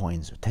 gold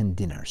coins, or 10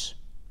 dinars.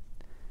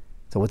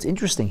 So what's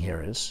interesting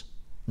here is,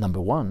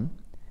 number one,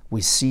 we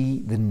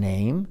see the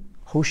name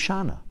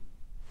Hoshana,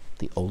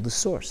 the oldest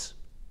source,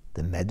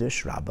 the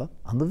Medrash Rabba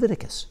on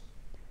Leviticus.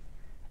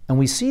 And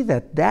we see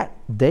that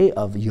that day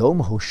of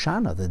Yom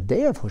Hoshana, the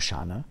day of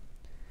Hoshana,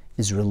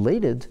 is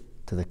related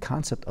to the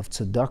concept of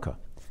tzedakah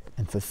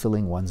and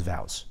fulfilling one's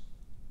vows.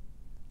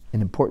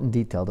 An important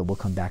detail that we'll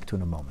come back to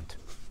in a moment.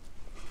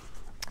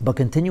 But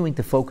continuing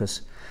to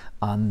focus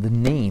on the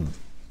name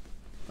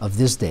of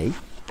this day,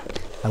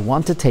 I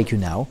want to take you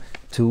now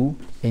to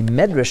a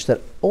medrash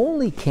that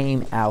only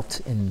came out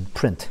in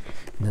print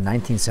in the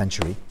 19th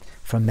century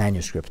from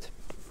manuscript.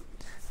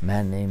 A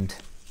man named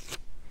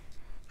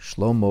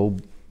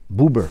Shlomo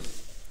Buber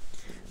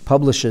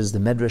publishes the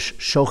Medrash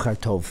Shochar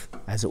Tov,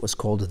 as it was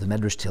called, the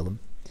Medrash Tehillim.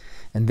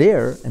 And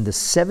there, in the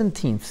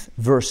 17th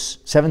verse,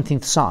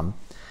 17th Psalm,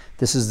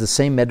 this is the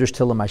same Medrash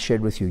Tehillim I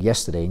shared with you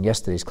yesterday, in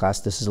yesterday's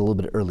class. This is a little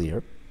bit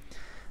earlier.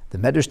 The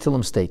Medrash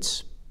Tehillim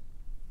states,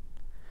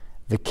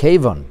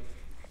 V'kevon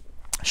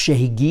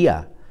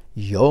shehigia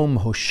yom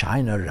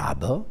Hoshana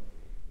Rabba,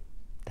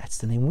 that's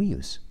the name we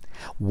use.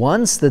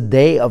 Once the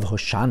day of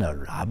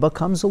Hoshana Rabba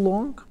comes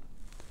along,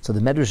 so the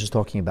Medrash is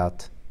talking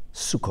about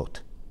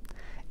Sukkot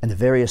and the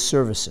various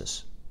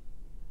services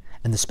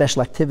and the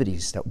special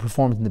activities that were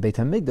performed in the Beit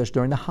HaMikdash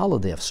during the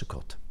holiday of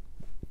Sukkot.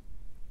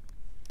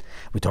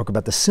 We talk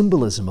about the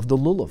symbolism of the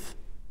lulav.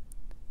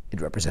 It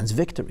represents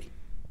victory.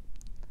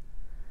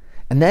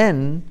 And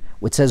then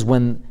it says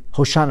when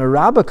Hoshana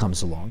Rabbah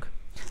comes along,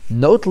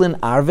 Notlin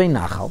Arvei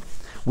Nachal,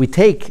 we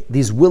take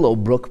these willow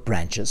brook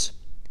branches,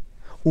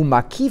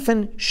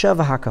 Umakifen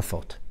Sheva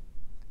Hakafot,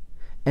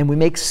 and we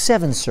make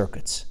 7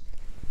 circuits,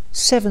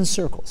 7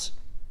 circles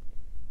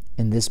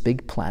in this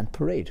big plant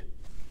parade,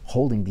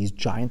 holding these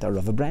giant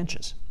arava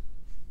branches.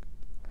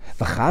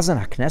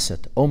 V'chazan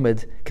HaKnesset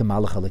omed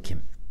kemalach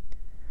halakim.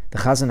 The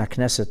Chazan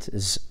HaKnesset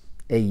is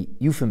a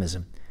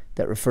euphemism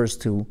that refers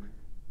to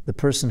the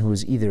person who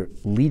is either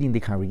leading the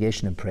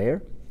congregation in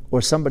prayer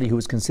or somebody who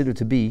is considered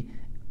to be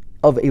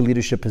of a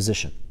leadership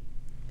position.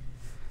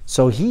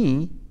 So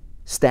he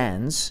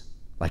stands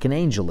like an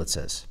angel, it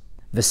says.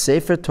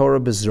 V'sefer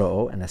Torah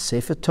bezro'o, and a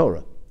sefer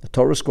Torah, a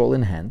Torah scroll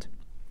in hand.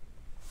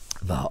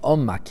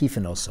 V'ha'om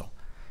makifen oso,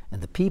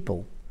 and the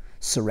people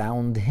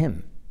surround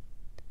him.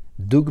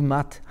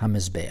 Dugmat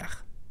hamizbeach,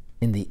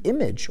 in the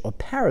image or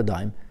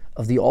paradigm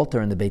of the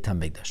altar in the Beit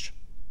HaMikdash.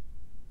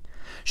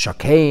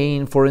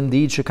 Shakein, for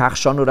indeed, shekach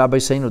shanu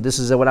rabbeinu, this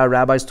is what our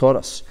rabbis taught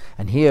us.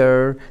 And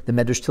here, the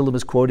Medrash Tehillim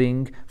is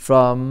quoting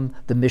from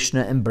the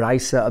Mishnah and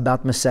Braisa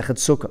about Masechet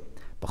Sukkot.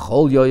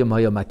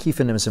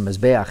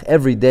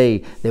 Every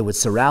day they would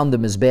surround the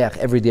Mizbeach,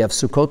 every day of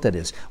Sukkot that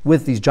is,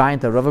 with these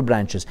giant arava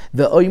branches.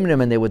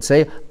 And they would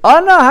say,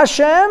 Ana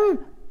Hashem,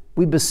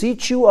 we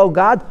beseech you, O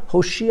God,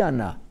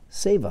 Hoshana,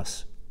 save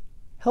us.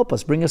 Help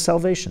us, bring us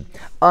salvation.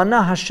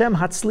 Ana Hashem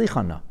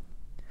hatzlichana.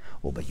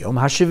 Ubayom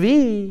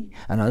hashavi,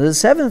 and on the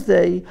 7th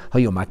day,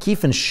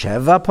 hayomakifin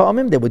sheva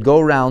pa'amim, they would go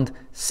around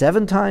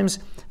 7 times,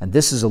 and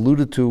this is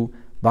alluded to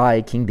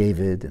by King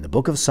David in the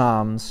book of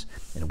Psalms,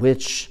 in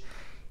which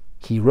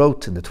he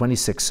wrote in the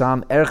 26th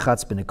Psalm,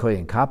 Erchatz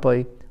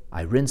𝗪𝗏𝗏𝗏,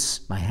 I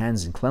rinse my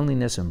hands in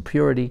cleanliness and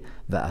purity,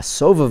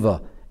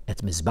 ve'asovava et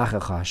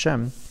mizbachecha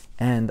Hashem,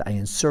 and I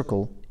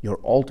encircle your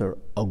altar,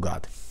 O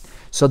God.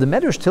 So the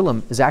Medrash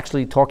Tehillim is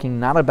actually talking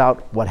not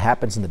about what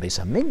happens in the Beis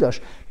HaMikdash,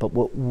 but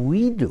what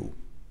we do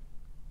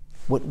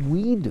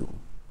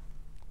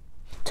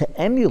to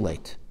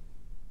emulate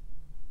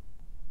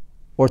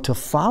or to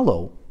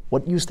follow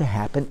what used to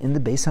happen in the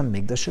Beis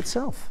HaMikdash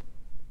itself.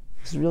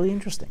 This is really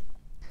interesting.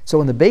 So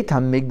in the Beit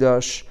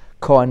HaMikdash,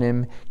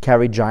 Kohanim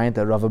carried giant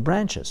arava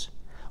branches.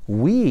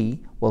 We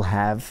will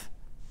have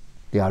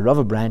the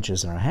arava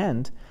branches in our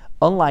hand.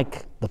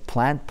 Unlike the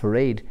plant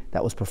parade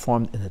that was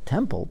performed in the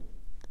temple,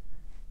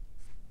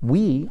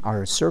 we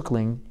are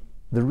circling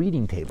the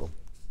reading table.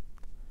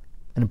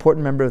 An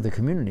important member of the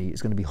community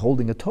is going to be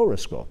holding a Torah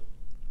scroll.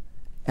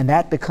 And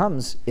that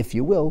becomes, if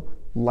you will,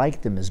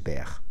 like the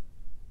Mizbeach.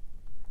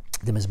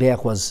 The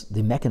Mizbeach was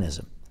the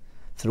mechanism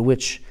through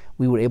which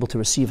we were able to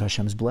receive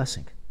Hashem's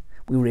blessing.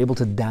 We were able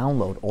to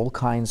download all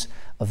kinds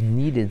of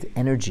needed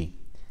energy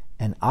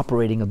and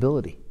operating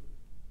ability.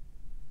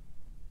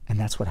 And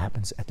that's what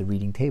happens at the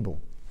reading table.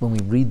 When we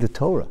read the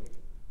Torah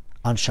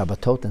on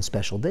Shabbatot and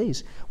special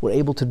days, we're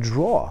able to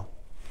draw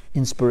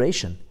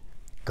inspiration,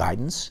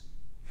 guidance,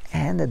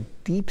 and a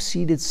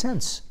deep-seated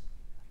sense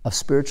of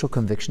spiritual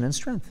conviction and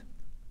strength.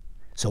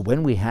 So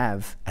when we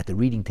have at the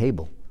reading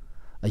table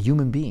a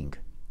human being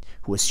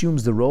who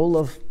assumes the role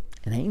of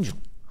an angel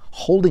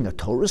holding a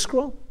Torah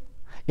scroll,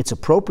 it's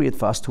appropriate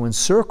for us to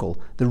encircle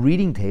the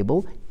reading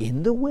table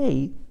in the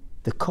way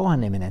the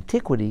Kohanim in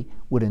antiquity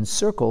would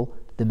encircle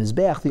the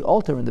Mizbeach, the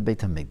altar in the Beit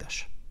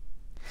HaMikdash.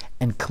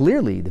 And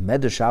clearly the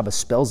Medrash Rabbah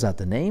spells out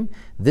the name.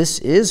 This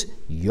is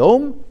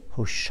Yom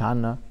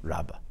Hoshana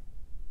Rabbah.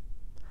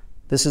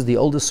 This is the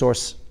oldest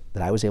source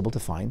that I was able to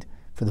find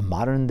for the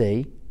modern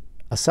day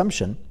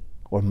assumption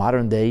or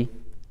modern day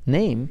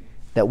name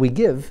that we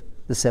give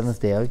the 7th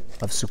day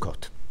of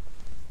Sukkot.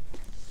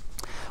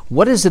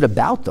 What is it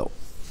about though?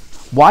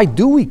 Why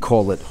do we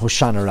call it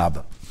Hoshana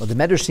Rabbah? Well, the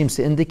Medrash seems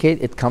to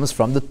indicate it comes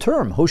from the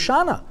term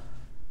Hoshana.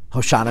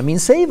 Hoshana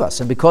means save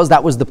us. And because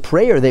that was the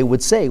prayer they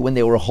would say when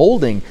they were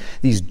holding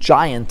these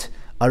giant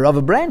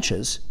arava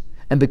branches,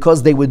 and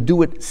because they would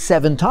do it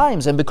 7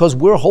 times, and because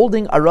we're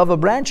holding arava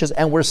branches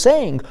and we're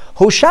saying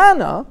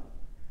Hoshana,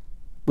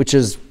 which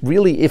is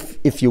really,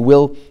 if you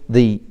will,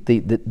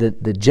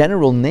 the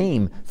general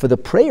name for the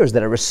prayers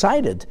that are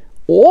recited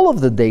all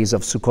of the days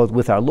of Sukkot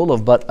with our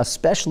lulav, but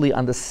especially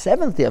on the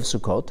 7th day of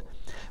Sukkot,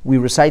 we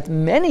recite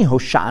many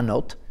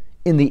Hoshanot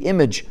in the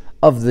image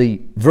of the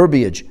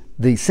verbiage,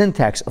 the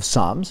syntax of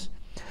Psalms.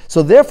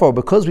 So therefore,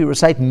 because we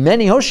recite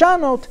many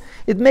Hoshanot,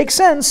 it makes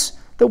sense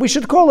that we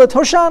should call it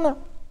Hoshana.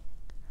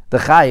 The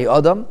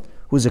𝗪𝗂𝗄𝗯𝗯,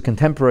 who's a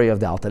contemporary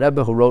of the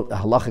𝗕𝗿𝗶𝗵𝗴, who wrote a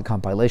halachic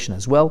compilation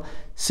as well,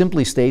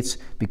 simply states,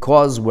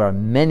 because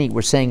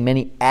we're saying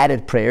many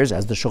added prayers,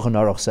 as the Shulchan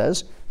Aruch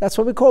says, that's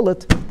why we call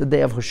it the day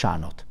of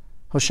Hoshanot.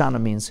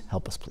 Hoshana means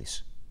help us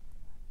please.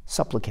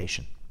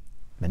 Supplication.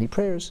 Many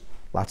prayers,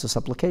 lots of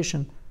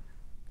supplication.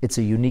 It's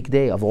a unique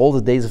day. Of all the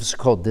days of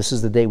Sukkot, this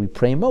is the day we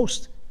pray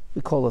most.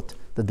 We call it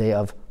the day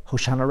of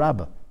Hoshana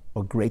Rabba,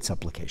 or great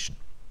supplication.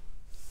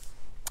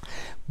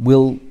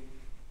 We'll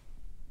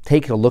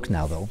take a look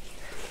now, though,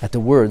 at the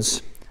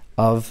words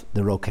of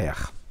the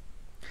Rokeach.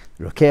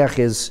 The Rokeach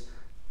is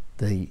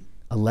the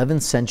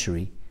 11th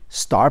century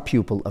star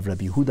pupil of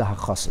Rabbi Yehuda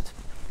HaChassid.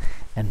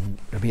 And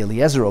Rabbi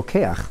Eliezer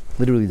Rokeach,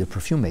 literally the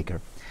perfume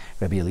maker,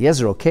 Rabbi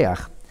Eliezer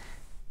Rokeach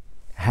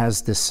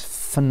has this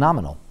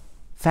phenomenal,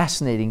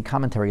 fascinating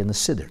commentary on the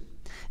Siddur.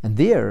 And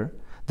there,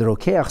 the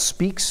Rokeach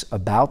speaks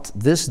about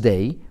this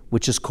day,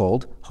 which is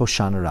called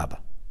Hoshana Rabbah.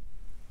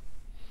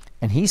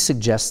 And he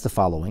suggests the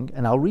following,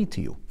 and I'll read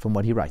to you from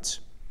what he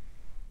writes.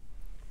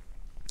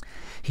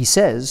 He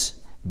says,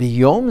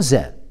 B'yom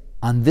zeh,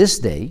 on this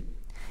day,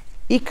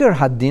 Iker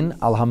hadin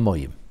al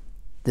hamoyim.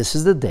 This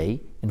is the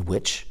day in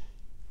which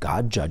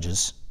God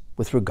judges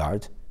with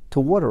regard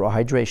to water or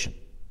hydration.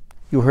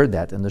 You heard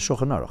that in the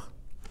Shulchan Aruch.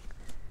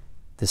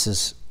 This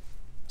is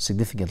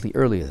significantly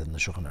earlier than the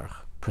Shulchan Aruch,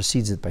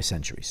 precedes it by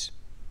centuries.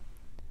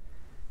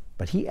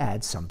 But he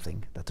adds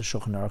something that the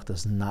Shulchan Aruch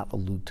does not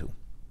allude to.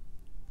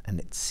 And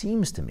it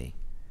seems to me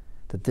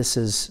that this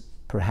is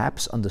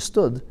perhaps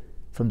understood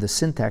from the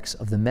syntax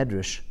of the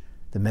Medrash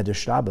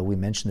Rabba we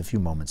mentioned a few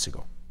moments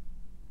ago.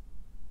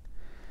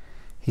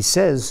 He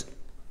says,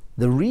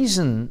 the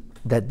reason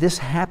that this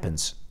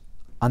happens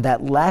on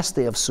that last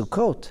day of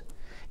Sukkot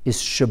is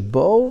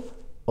Shebo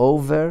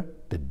over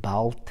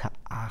Bibal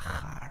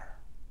Ta'achar.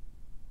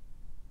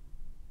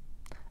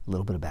 A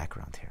little bit of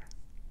background here.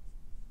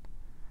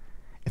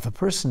 If a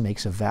person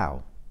makes a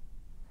vow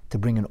to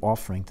bring an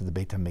offering to the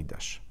Beit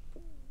HaMikdash,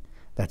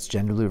 that's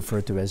generally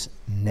referred to as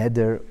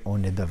neder or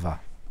nedava.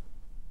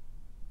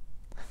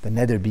 The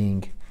neder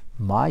being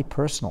my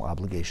personal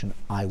obligation,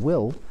 I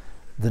will.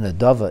 The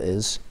nedava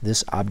is,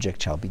 this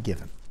object shall be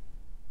given.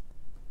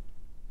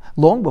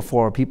 Long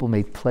before people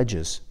made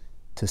pledges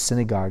to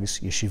synagogues,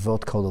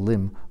 yeshivot,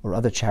 kollalim, or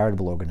other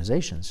charitable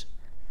organizations,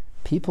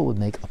 people would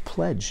make a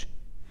pledge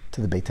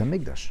to the Beit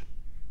HaMikdash.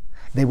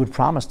 They would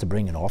promise to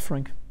bring an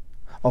offering,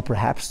 or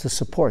perhaps to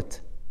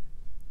support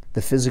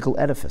the physical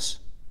edifice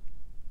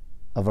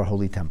of our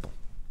holy temple.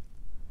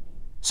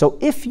 So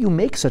if you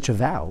make such a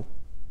vow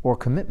or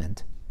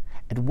commitment,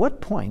 at what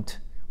point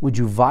would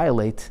you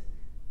violate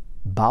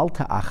Bal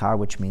Ta'achar,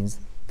 which means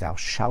thou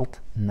shalt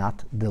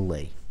not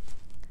delay?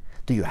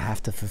 Do you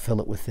have to fulfill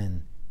it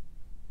within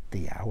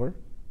the hour,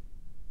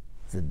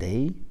 the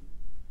day,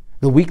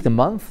 the week, the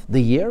month,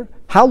 the year?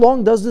 How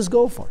long does this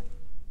go for?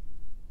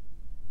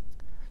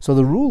 So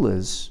the rule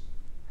is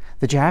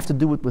that you have to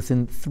do it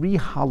within 3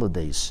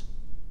 holidays,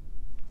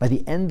 by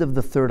the end of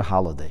the 3rd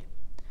holiday.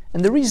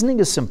 And the reasoning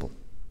is simple.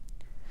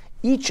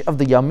 Each of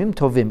the Yamim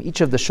Tovim, each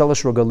of the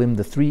Shalosh Regalim,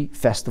 the 3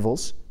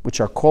 festivals, which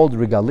are called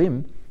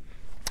Regalim,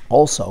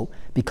 also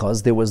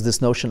because there was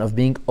this notion of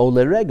being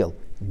Ole Regel,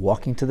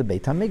 walking to the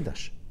Beit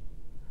HaMikdash.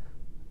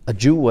 A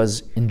Jew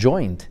was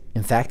enjoined,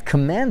 in fact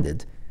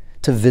commanded,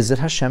 to visit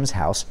Hashem's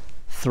house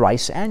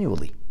thrice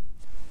annually,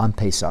 on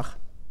Pesach,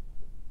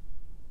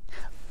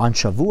 on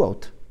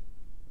Shavuot,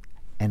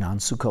 and on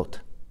Sukkot.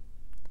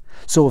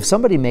 So if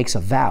somebody makes a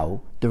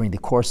vow during the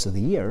course of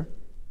the year,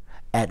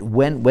 at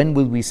when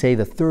will we say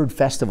the 3rd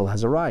festival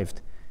has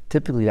arrived?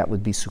 Typically that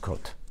would be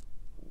Sukkot.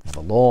 You have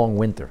a long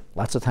winter,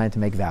 lots of time to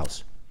make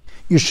vows.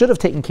 You should have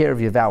taken care of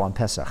your vow on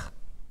Pesach.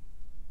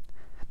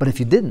 But if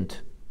you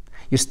didn't,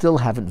 you still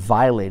haven't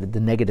violated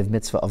the negative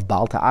mitzvah of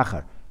Bal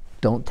Ta'achar.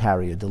 Don't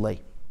tarry or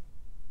delay.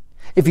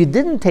 If you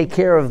didn't take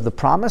care of the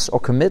promise or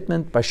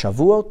commitment by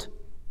Shavuot,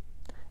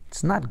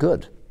 it's not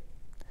good.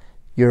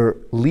 You're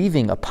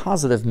leaving a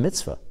positive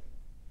mitzvah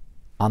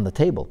on the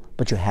table,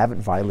 but you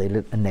haven't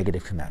violated a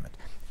negative commandment.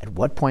 At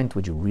what point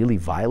would you really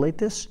violate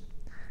this?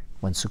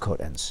 When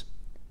Sukkot ends.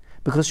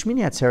 Because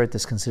Shmini Atzeret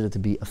is considered to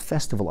be a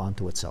festival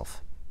unto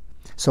itself.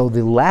 So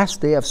the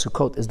last day of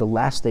Sukkot is the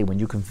last day when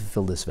you can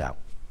fulfill this vow.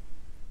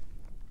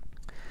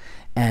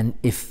 And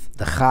if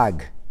the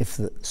Chag, if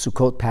the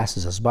Sukkot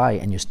passes us by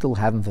and you still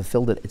haven't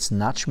fulfilled it, it's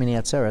not Shmini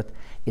Atzeret,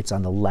 it's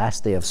on the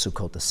last day of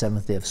Sukkot, the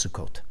 7th day of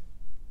Sukkot.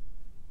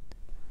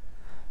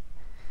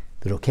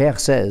 The Rokeach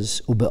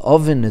says,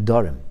 Ube'ovin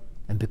nedarim,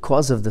 and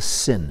because of the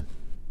sin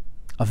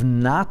of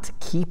not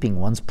keeping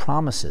one's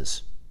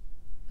promises,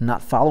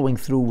 not following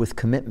through with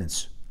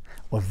commitments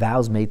or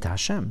vows made to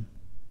Hashem,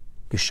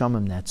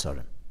 Geshamim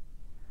netzarim.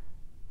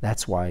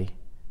 That's why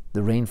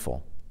the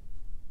rainfall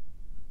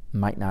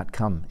might not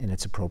come in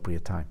its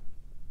appropriate time.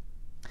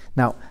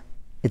 Now,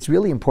 it's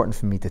really important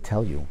for me to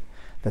tell you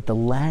that the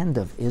land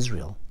of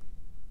Israel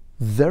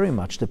very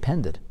much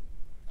depended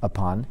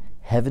upon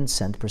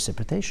heaven-sent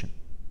precipitation.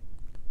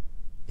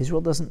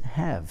 Israel doesn't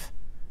have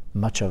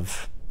much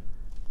of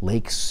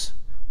lakes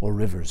or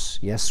rivers.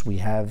 Yes, we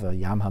have a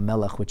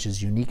𝗪𝗵𝗰𝗃, which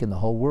is unique in the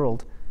whole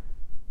world,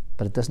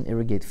 but it doesn't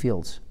irrigate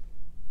fields.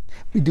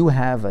 We do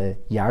have a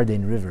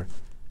Yarden River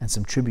and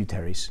some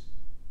tributaries,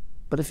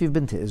 but if you've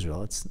been to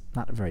Israel, it's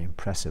not a very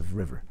impressive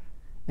river.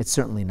 It's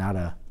certainly not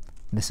a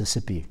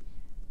Mississippi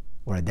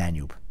or a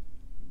Danube.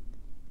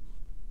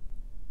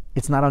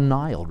 It's not a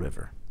Nile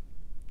River.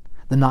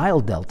 The Nile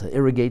Delta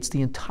irrigates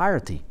the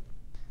entirety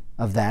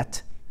of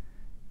that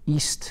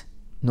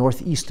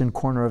northeastern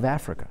corner of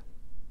Africa.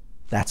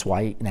 That's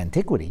why in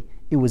antiquity,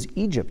 it was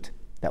Egypt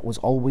that was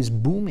always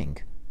booming,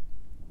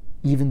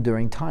 even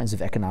during times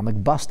of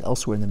economic bust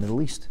elsewhere in the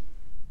Middle East.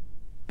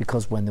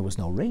 Because when there was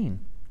no rain,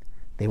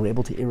 they were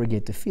able to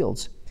irrigate the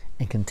fields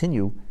and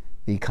continue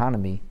the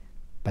economy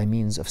by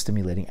means of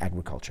stimulating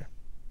agriculture.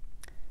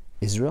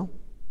 Israel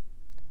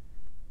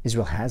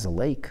has a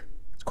lake.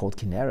 It's called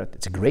Kinneret.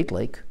 It's a great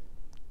lake.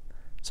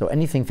 So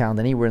anything found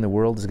anywhere in the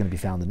world is going to be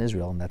found in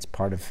Israel, and that's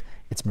part of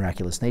its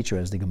miraculous nature,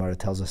 as the Gemara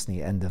tells us in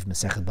the end of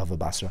Masechet Bava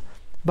Basra.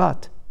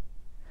 But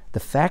the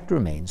fact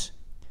remains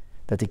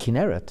that the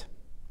Kinneret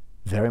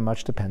very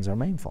much depends on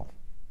rainfall.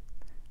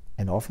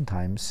 And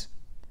oftentimes,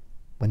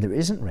 when there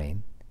isn't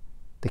rain,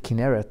 the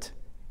Kinneret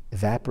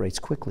evaporates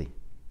quickly.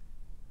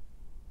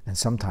 And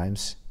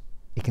sometimes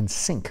it can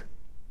sink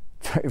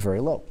very, very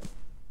low.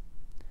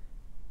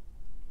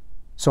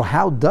 So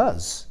how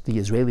does the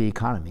Israeli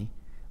economy,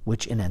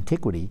 which in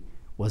antiquity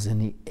was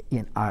an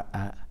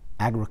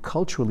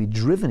agriculturally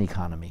driven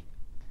economy,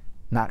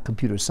 not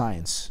computer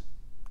science,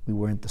 we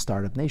weren't the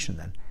startup nation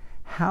then,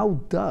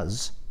 how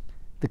does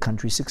the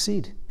country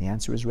succeed? The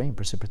answer is rain,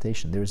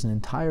 precipitation. There is an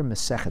entire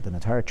Masechet, an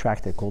entire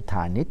tractate called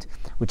Ta'anit,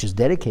 which is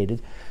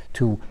dedicated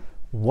to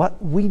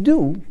what we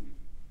do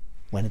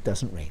when it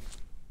doesn't rain.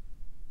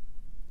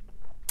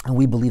 And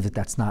we believe that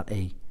that's not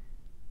a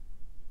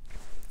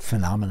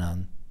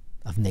phenomenon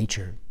of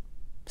nature,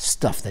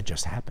 stuff that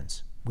just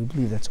happens. We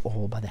believe that's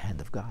all by the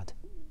hand of God.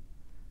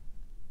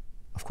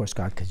 Of course,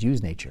 God could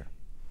use nature,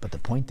 but the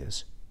point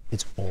is,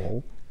 it's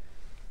all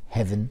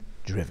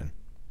heaven-driven.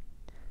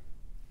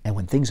 And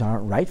when things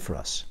aren't right for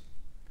us,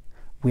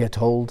 we are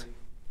told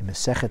in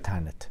Masechet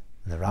Ta'anit,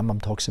 and the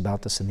Rambam talks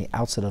about this in the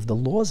outset of the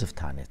laws of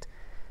Ta'anit,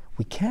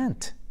 we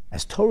can't,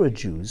 as Torah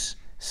Jews,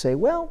 say,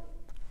 well,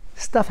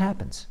 stuff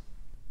happens.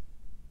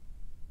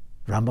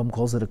 Rambam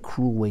calls it a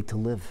cruel way to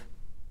live.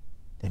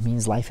 It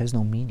means life has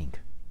no meaning.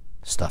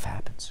 Stuff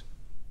happens.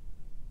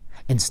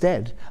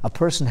 Instead, a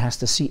person has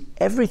to see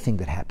everything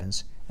that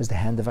happens as the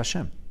hand of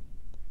Hashem.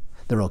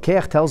 The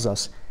Rokeach tells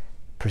us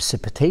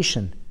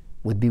precipitation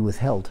would be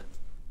withheld,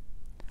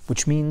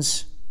 which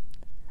means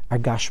our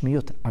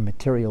gashmiut, our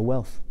material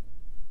wealth,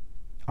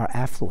 our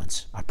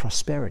affluence, our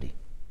prosperity.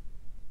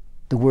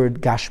 The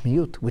word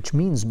gashmiut, which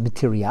means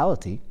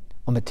materiality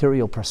or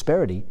material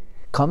prosperity,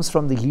 comes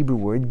from the Hebrew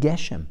word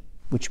geshem,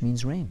 which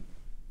means rain.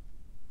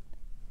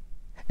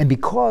 And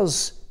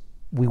because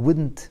we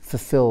wouldn't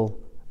fulfill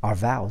our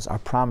vows, our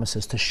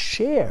promises to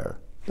share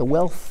the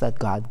wealth that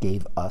God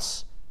gave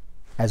us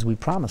as we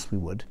promised we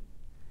would,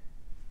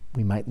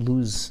 we might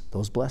lose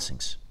those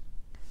blessings.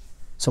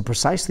 So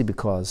precisely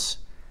because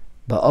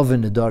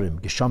ba'oven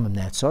nedarim geshamim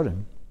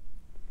ne'atzarim,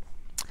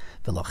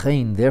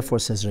 v'lachein, therefore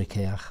says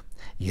Rokeach,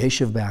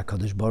 yeshev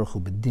be'akadosh baruch hu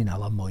b'din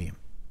ala moyim.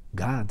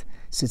 God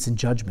sits in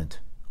judgment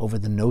over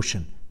the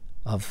notion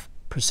of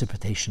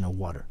precipitation of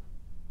water.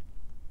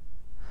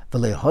 There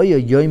was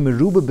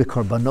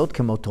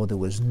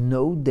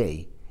no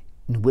day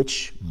in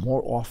which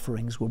more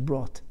offerings were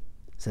brought,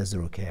 says the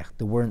Rokeach.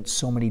 There weren't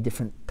so many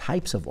different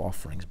types of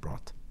offerings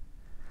brought,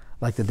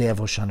 like the day of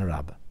Hoshana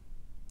Rabba.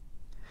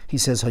 He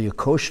says,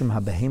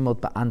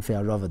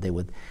 𝗕𝗿𝗶𝗴𝗴𝗴, they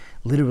would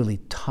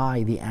literally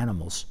tie the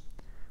animals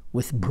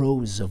with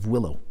brooms of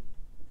willow.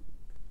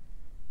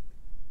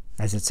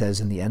 As it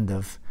says in the end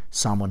of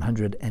Psalm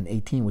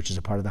 118, which is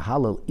a part of the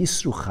Hallel,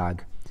 Isru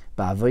Chag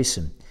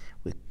ba'avosim,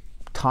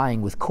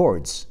 tying with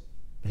cords.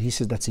 But he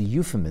says that's a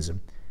euphemism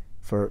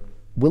for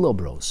willow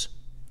brooms.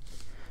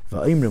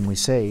 Va'imrim, we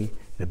say,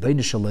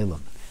 Rebbeinu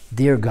Shalom,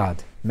 dear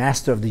God,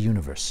 Master of the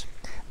universe,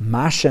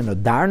 Masha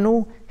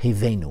nodarnu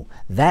hivenu,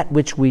 that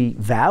which we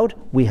vowed,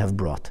 we have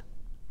brought.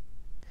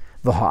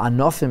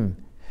 V'ha'anofim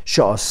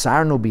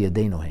sha'asarnu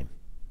biyadenohim,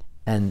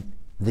 and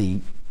the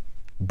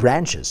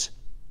branches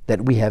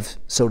that we have,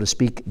 so to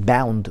speak,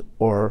 bound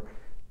or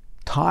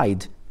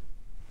tied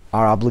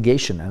our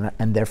obligation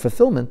and their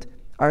fulfillment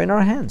are in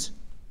our hands.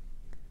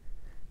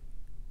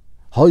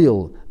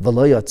 Hoyel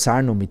v'lo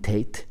yatzarnu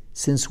mitate,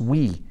 since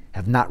we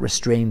have not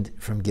restrained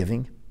from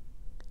giving,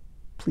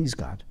 please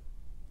God,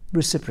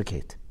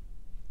 reciprocate.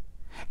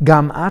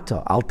 Gam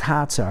ata al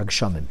ta'atzar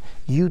gshamim,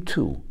 you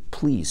too,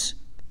 please,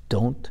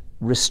 don't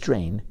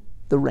restrain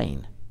the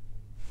rain.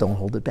 Don't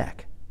hold it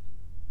back.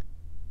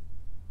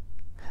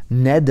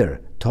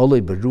 Neder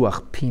toloi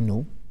beruach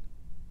pinu,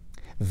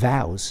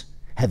 vows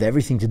have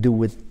everything to do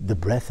with the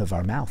breath of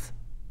our mouth.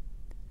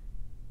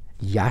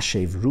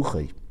 Yashev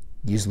ruchai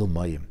yizlu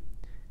mayim,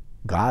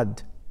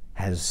 God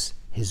has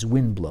his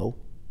wind blow,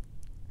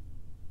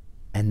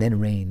 and then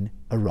rain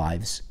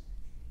arrives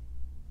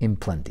in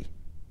plenty.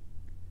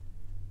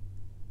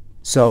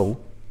 So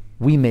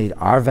we made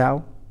our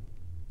vow.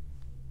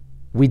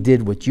 We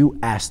did what you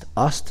asked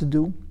us to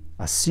do.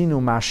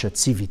 Asinu masha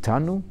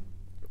tzivitanu.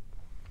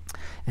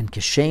 And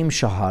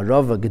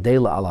𝗕𝗿𝗄𝗃𝗪𝗔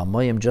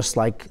𝗪𝗔𝗪, just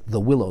like the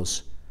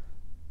willows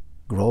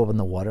grow up in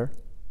the water.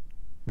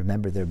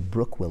 Remember, they're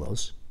brook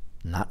willows,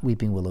 not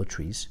weeping willow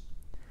trees.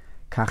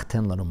 Kach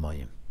ten lanu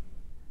mayim.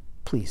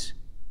 Please,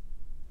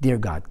 dear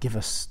God, give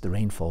us the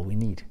rainfall we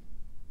need.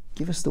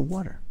 Give us the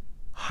water.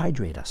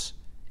 Hydrate us.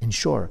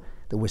 Ensure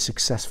that we're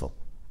successful,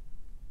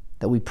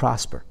 that we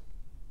prosper,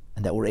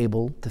 and that we're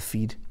able to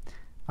feed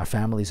our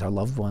families, our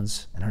loved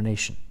ones, and our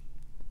nation.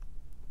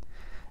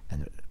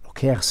 And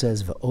𝗥𝗯𝗯𝗯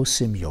says,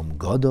 "V'osim yom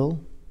gadol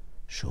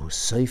shehu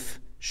seif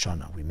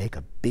shana." We make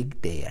a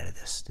big day out of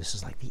this. This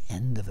is like the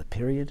end of a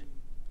period.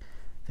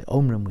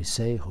 Ve'omrim, we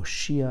say,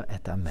 "Hoshia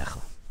et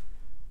𝗪𝗵𝗰𝗄𝗯."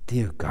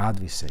 Dear God,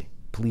 we say,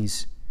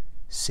 please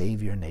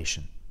save your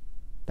nation.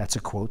 That's a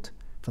quote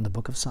from the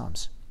book of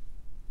Psalms.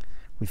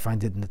 We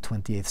find it in the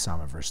 28th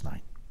Psalm, verse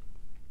 9.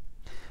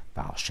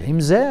 Ba'al Shem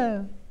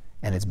Zeh,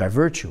 and it's by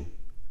virtue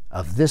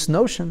of this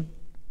notion,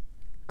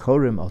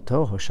 Korim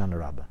Oto Hoshana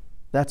Rabba.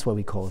 That's why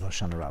we call it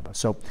Hoshana Rabba.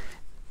 So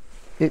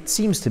it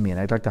seems to me, and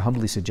I'd like to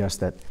humbly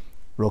suggest that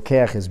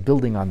Rokeach is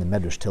building on the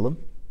Medrash Tillim.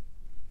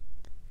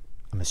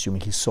 I'm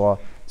assuming he saw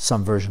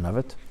some version of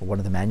it, or one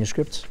of the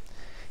manuscripts.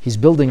 He's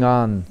building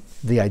on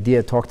the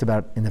idea talked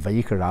about in the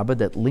Vayikra Rabbah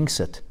that links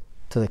it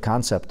to the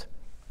concept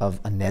of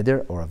a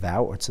neder, or a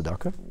vow, or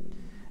tzedakah.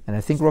 And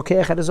I think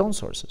Rokeach had his own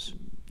sources.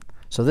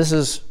 So this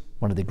is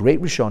one of the great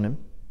Rishonim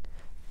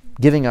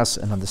giving us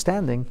an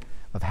understanding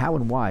of how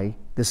and why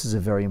this is a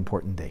very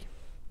important day.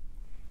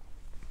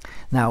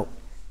 Now,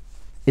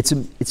 it's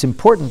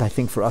important, I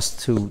think, for us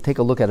to take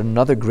a look at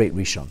another great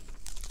Rishon.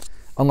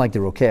 Unlike the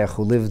Rokeach,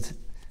 who lived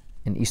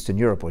in Eastern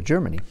Europe or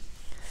Germany,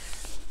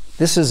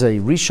 this is a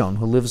Rishon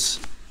who lives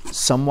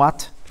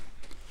somewhat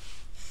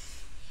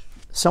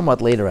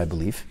later, I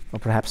believe, or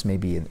perhaps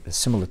maybe in a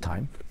similar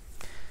time.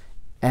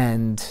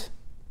 And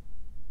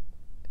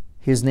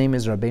his name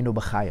is Rabbeinu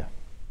Bechaya.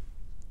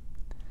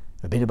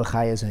 Rabbeinu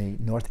Bechaya is a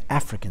North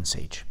African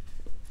sage.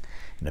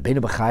 And Rabbeinu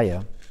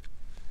Bechaya,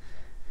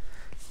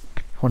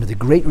 one of the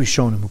great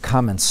Rishonim who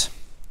comments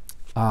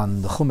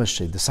on the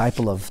Chumash, a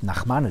disciple of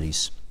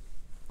Nachmanides,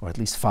 or at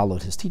least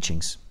followed his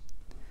teachings,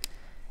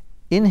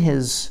 in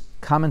his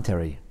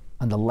commentary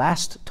on the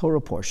last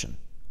Torah portion,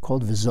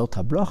 called V'zot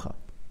HaBracha,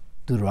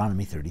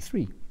 Deuteronomy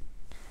 33,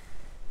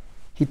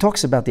 he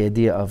talks about the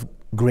idea of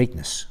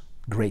greatness,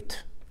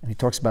 great. And he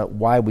talks about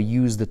why we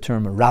use the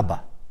term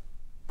Rabba,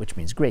 which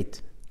means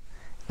great,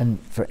 and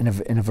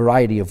in a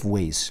variety of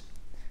ways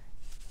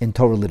in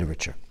Torah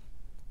literature.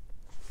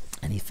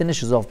 And he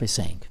finishes off by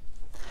saying,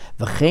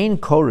 V'chein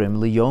korim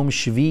liyom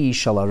shvi'i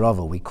shal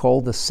arava. We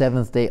call the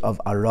seventh day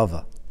of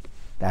Arava.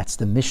 That's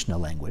the Mishnah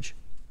language.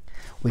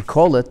 We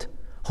call it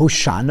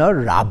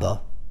Hoshana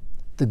Rabba,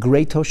 the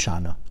great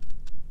Hoshana.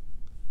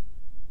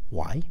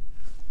 Why?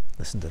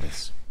 Listen to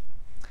this.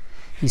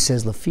 He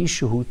says, Lefi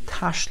shehu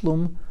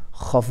tashlum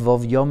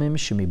chavvav yomim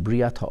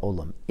shemibriat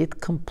ha'olam. It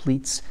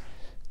completes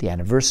the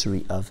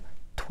anniversary of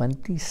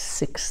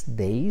 26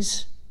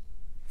 days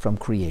from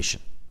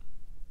creation.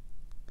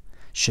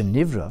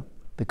 Shenivra,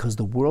 because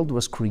the world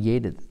was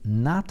created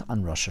not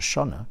on Rosh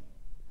Hashanah,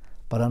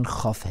 but on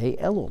Chaf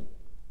Elul,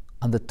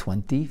 on the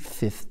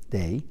 25th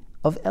day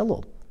of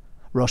Elul.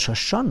 Rosh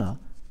Hashanah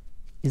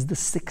is the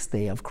 6th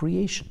day of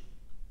creation,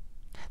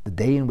 the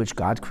day in which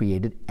God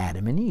created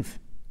Adam and Eve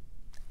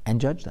and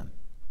judged them.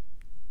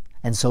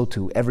 And so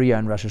too, every year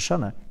on Rosh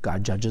Hashanah,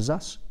 God judges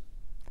us.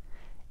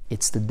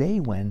 It's the day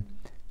when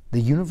the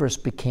universe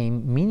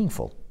became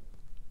meaningful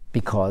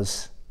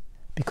because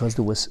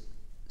there was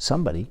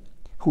somebody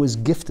who was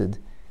gifted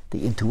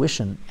the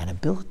intuition and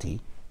ability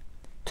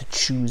to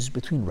choose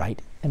between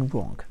right and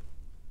wrong.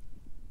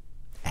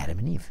 Adam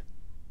and Eve.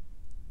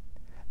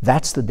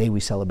 That's the day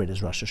we celebrate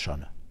as Rosh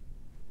Hashanah.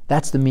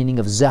 That's the meaning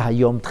of Zeh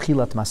Hayom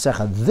Tchilat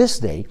Masecha. This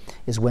day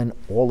is when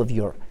all of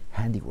your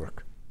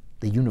handiwork,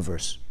 the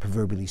universe,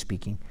 proverbially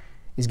speaking,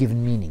 is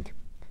given meaning,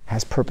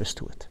 has purpose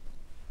to it.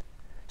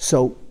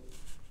 So,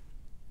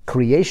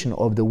 creation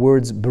of the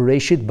words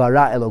Bereshit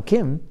bara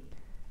Elokim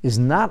is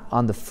not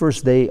on the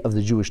first day of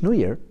the Jewish New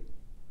Year,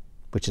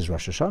 which is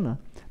Rosh Hashanah,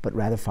 but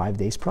rather 5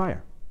 days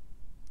prior,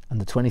 on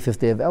the 25th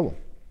day of Elul.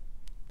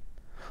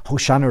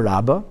 Hoshana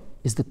Rabbah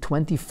is the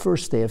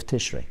 21st day of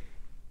Tishrei.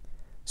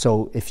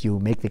 So if you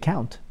make the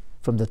count,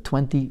 from the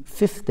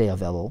 25th day of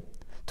Elul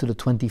to the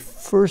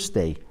 21st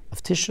day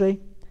of Tishrei,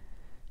 you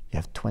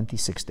have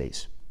 26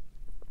 days.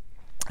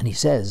 And he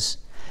says,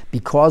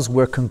 because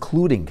we're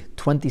concluding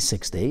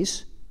 26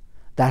 days,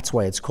 that's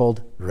why it's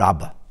called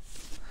Rabbah.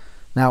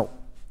 Now,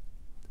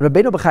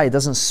 Rabbeinu Bechaya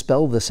doesn't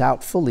spell this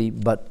out fully,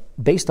 but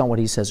based on what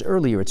he says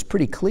earlier, it's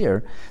pretty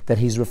clear that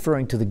he's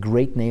referring to the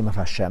great name of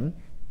Hashem,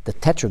 the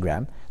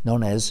tetragram,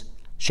 known as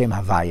Shem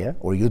Havaya,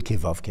 or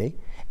𝗪𝗪𝗪𝗪,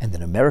 and the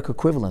numeric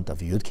equivalent of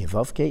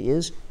𝗪𝗪𝗪𝗪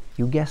is,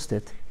 you guessed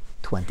it,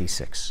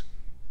 26.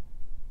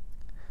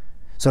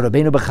 So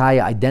Rabbeinu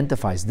Bechaya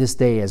identifies this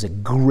day as a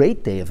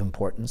great day of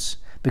importance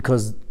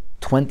because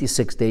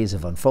 26 days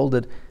have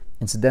unfolded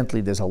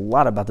Incidentally, there's a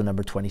lot about the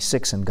number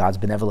 26 and God's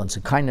benevolence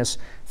and kindness.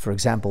 For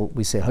example,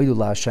 we say,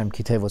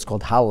 𝗪𝗓𝗪𝗂𝗓𝗃, it's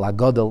called Hallel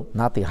HaGadol,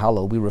 not the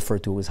Hallel we refer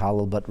to as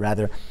Hallel, but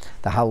rather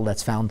the Hallel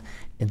that's found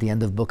in the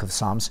end of the book of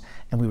Psalms.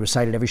 And we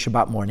recite it every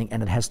Shabbat morning,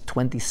 and it has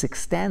 26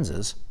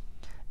 stanzas,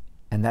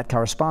 and that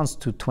corresponds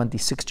to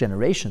 26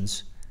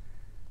 generations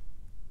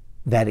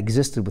that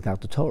existed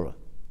without the Torah.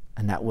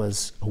 And that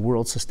was a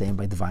world sustained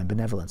by divine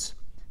benevolence.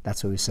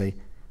 That's why we say,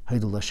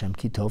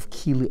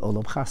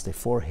 𝗪𝗓𝗪𝗂𝗓𝗃,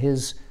 for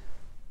his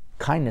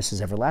kindness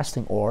is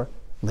everlasting, or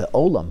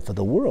le'olam, for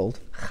the world,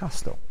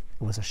 chasto.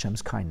 It was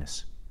Hashem's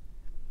kindness.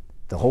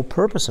 The whole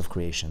purpose of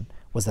creation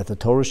was that the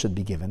Torah should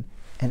be given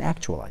and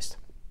actualized.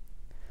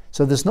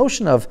 So this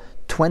notion of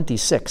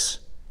 26,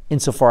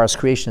 insofar as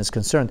creation is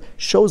concerned,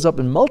 shows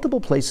up in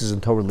multiple places in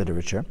Torah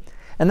literature,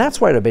 and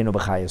that's why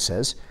𝗕𝗏𝗪𝗶𝗴𝗃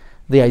says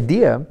the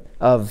idea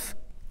of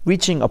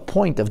reaching a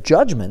point of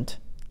judgment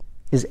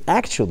is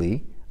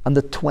actually on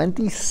the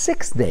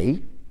 26th day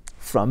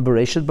from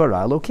Bereshit bara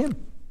Elokim.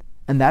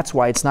 And that's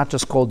why it's not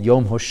just called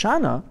Yom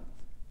Hoshana,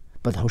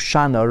 but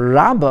Hoshana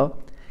Rabba,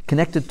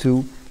 connected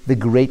to the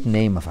great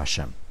name of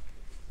Hashem.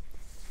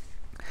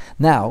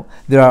 Now,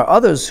 there are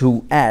others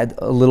who add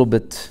a little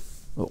bit,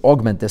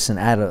 augment this and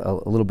add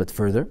a little bit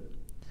further.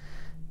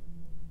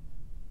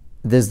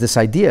 There's this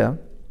idea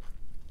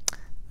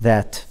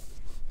that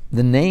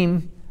the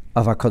name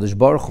of HaKadosh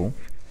Baruch Hu,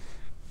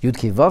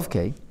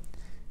 𝗕𝗿𝗶𝗺𝗃,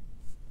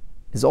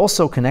 is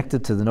also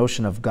connected to the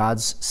notion of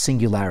God's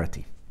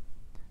singularity.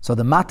 So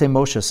the Matei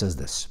Moshe says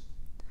this.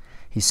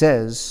 He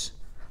says,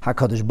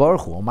 HaKadosh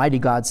Baruch Hu, Almighty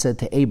God, said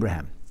to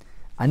Abraham,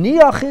 Ani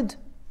Yachid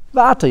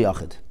v'ata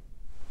Yachid.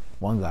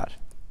 One God.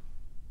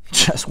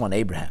 Just one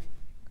Abraham.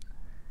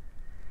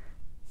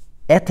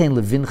 Etein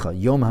levincha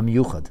yom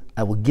hamiyuchad.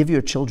 I will give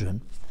your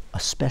children a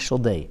special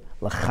day,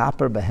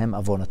 𝗪𝗶𝗹𝗺𝗪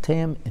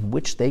avonateim, in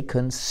which they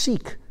can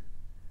seek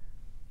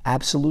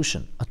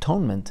absolution,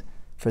 atonement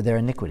for their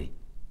iniquity.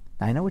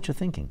 Now I know what you're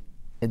thinking.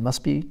 It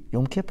must be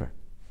Yom Kippur.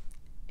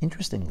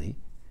 Interestingly,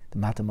 the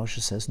Matei Moshe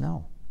says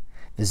no.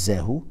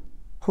 V'zehu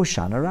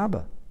Hoshana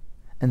Rabba.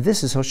 And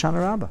this is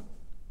Hoshana Rabba.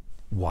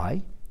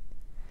 Why?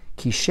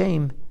 Ki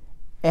shem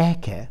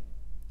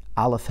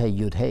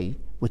𝗕𝗿𝗃𝗃,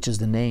 which is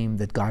the name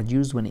that God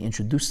used when he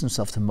introduced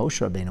himself to Moshe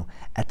Rabbeinu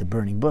at the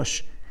burning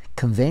bush,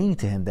 conveying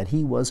to him that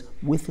he was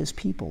with his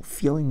people,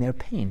 feeling their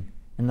pain.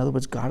 In other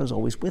words, God is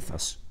always with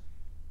us.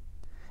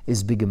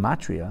 Is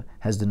Bigematria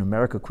has the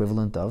numeric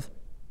equivalent of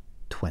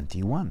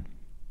 21.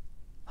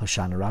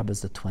 Hoshana Rabbah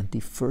is the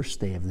 21st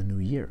day of the new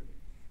year.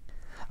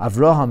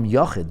 Avraham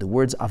Yachid, the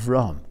words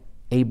Avraham,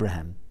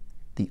 Abraham,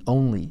 the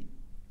only,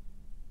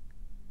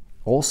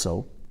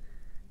 also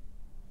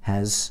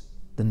has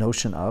the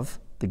notion of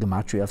the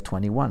gematria of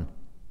 21.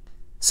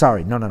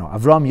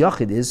 Avraham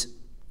Yachid is,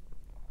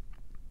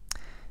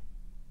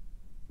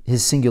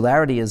 his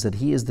singularity is that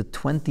he is the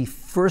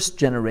 21st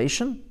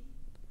generation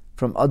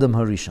from Adam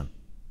Harishon.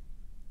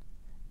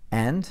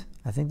 And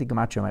I think the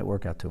gematria might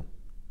work out too.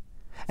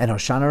 And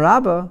Hoshana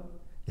Rabbah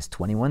is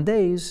 21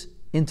 days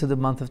into the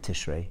month of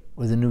Tishrei,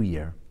 or the new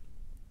year.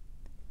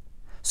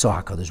 So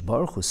HaKadosh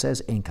Baruch Hu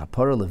says, Ein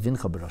kapara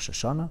levincha b'Rosh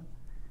Hashanah.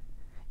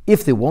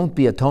 If there won't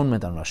be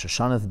atonement on Rosh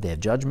Hashanah, the day of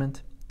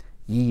judgment,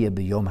 yiyeh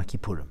b'Yom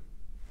HaKippurim.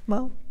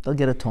 Well, they'll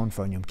get atoned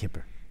for on Yom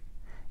Kippur.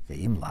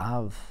 Ve'im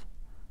lav.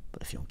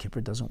 But if Yom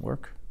Kippur doesn't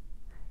work,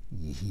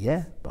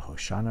 yiyeh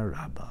b'Hoshana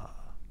Rabbah.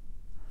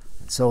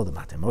 And so the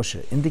Matei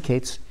Moshe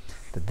indicates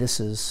that this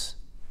is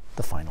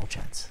the final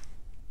chance.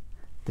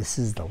 This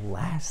is the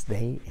last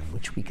day in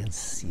which we can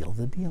seal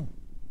the deal.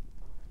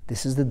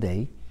 This is the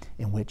day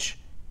in which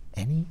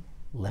any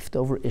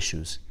leftover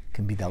issues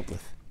can be dealt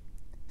with.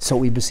 So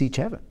we beseech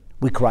heaven.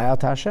 We cry out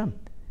to Hashem.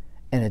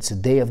 And it's a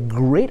day of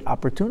great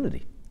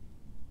opportunity.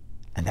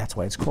 And that's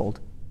why it's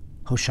called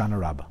Hoshana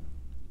Rabbah.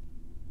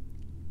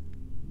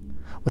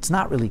 What's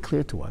not really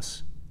clear to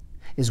us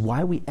is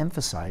why we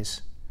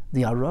emphasize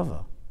the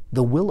arava,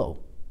 the willow.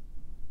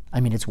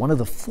 I mean, it's one of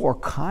the 4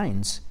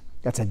 kinds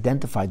that's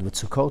identified with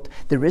Sukkot.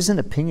 There is an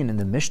opinion in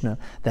the Mishnah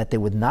that they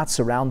would not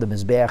surround the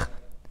Mizbeach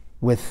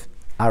with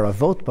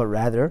aravot, but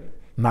rather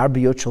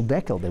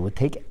𝗪𝗶𝗹𝗪𝗃 shel They would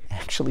take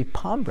actually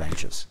palm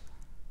branches.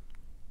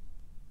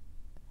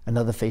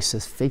 Another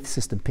faith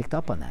system picked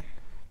up on that.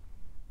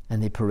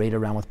 And they parade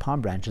around with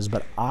palm branches.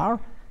 But our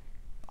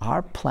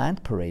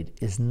plant parade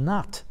is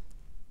not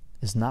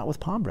with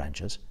palm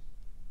branches,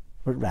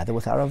 but rather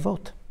with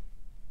aravot.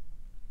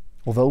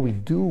 Although we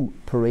do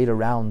parade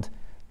around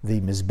the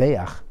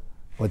Mizbeach,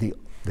 or the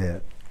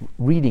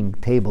reading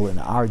table in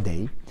our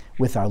day,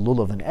 with our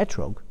lulav and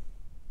etrog,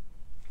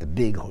 the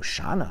big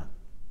Hoshana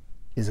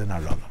is an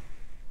arava.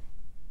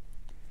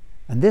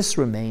 And this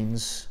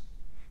remains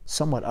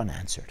somewhat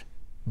unanswered.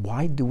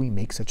 Why do we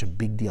make such a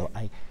big deal?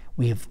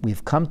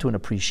 We've come to an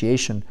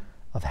appreciation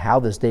of how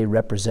this day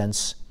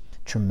represents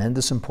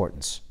tremendous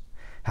importance.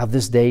 How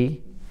this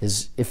day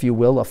is, if you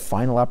will, a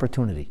final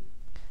opportunity.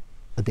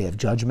 A day of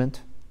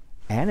judgment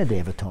and a day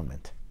of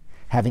atonement.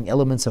 Having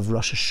elements of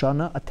Rosh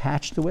Hashanah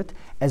attached to it,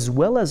 as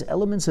well as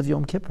elements of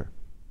Yom Kippur.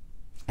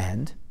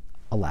 And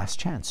a last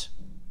chance.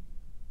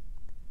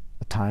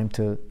 A time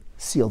to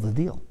seal the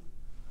deal.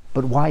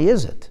 But why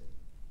is it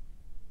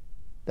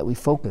that we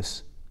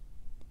focus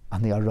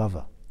on the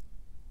𝗪𝗏𝗯?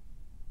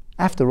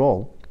 After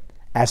all,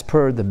 as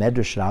per the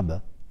Medrash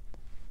Rabba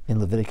in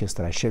Leviticus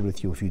that I shared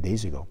with you a few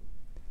days ago,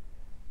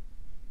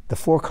 the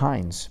 4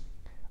 kinds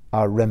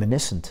are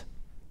reminiscent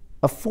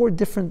of 4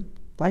 different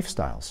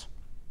lifestyles.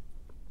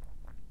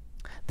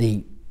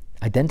 The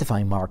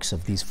identifying marks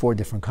of these 4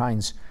 different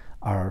kinds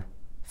are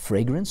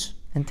fragrance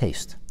and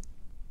taste.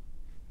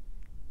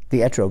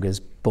 The etrog is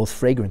both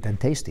fragrant and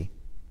tasty.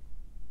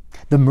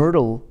 The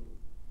myrtle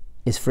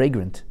is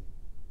fragrant,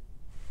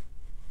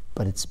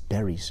 but its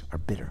berries are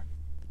bitter.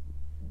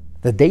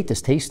 The date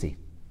is tasty,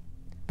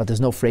 but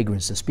there's no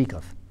fragrance to speak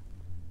of.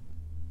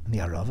 And the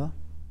𝗪𝗏𝗯,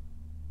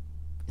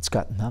 it's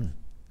got none.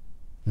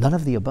 None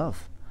of the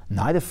above.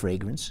 Neither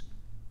fragrance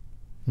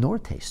nor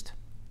taste.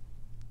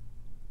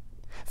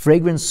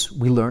 Fragrance,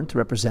 we learned,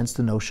 represents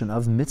the notion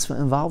of mitzvah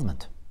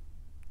involvement.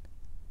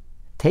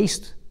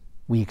 Taste,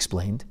 we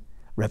explained,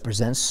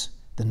 represents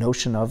the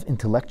notion of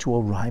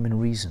intellectual rhyme and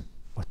reason,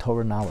 or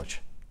Torah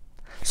knowledge.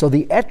 So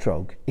the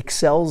etrog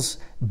excels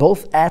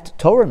both at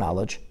Torah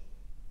knowledge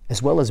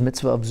as well as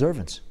mitzvah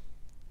observance.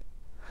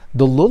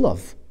 The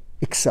lulav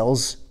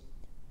excels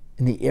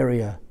in the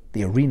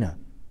arena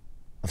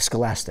of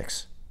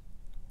scholastics.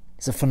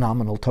 He's a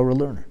phenomenal Torah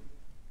learner.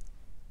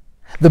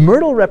 The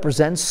myrtle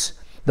represents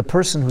the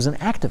person who's an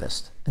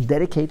activist and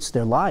dedicates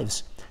their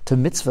lives to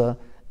mitzvah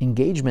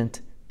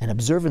engagement and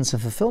observance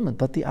and fulfillment.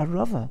 But the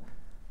𝗪𝗏𝗯,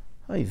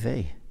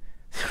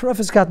 𝗕𝗿𝗶𝗵𝗆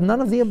has got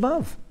none of the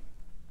above.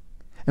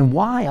 And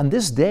why on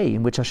this day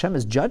in which Hashem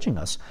is judging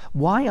us,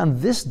 why on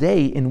this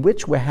day in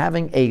which we're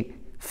having a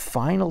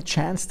final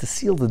chance to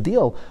seal the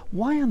deal,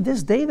 why on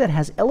this day that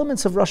has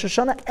elements of Rosh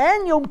Hashanah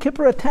and Yom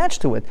Kippur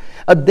attached to it,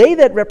 a day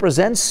that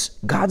represents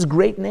God's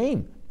great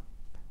name,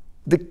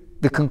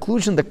 the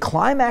conclusion, the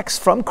climax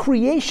from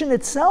creation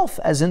itself,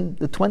 as in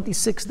the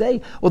 26th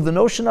day, or the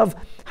notion of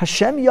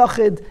Hashem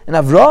Yachid and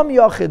Avraham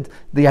Yachid,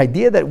 the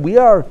idea that we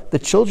are the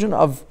children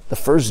of the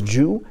first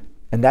Jew,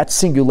 and that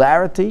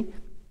singularity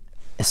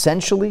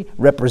essentially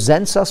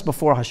represents us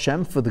before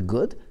Hashem for the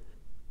good.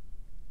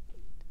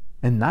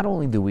 And not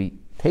only do we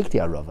take the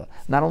𝗪𝗏𝗯,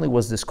 not only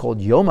was this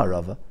called Yom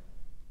𝗪𝗏,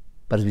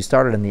 but as we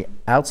started in the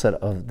outset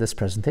of this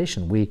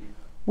presentation, we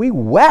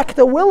whacked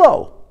a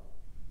willow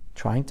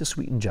trying to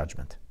sweeten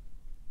judgment.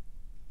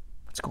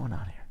 What's going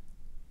on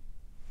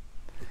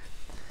here?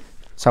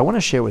 So I want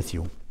to share with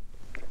you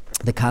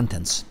the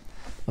contents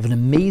of an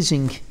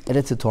amazing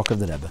edited talk of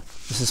the Rebbe.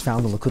 This is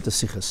found in Likutei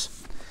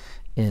Sichos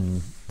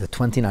in the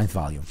 29th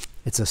volume.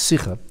 It's a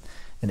Sicha,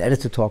 an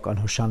edited talk on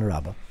Hoshana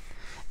Rabba.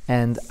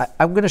 And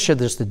I'm going to share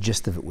just the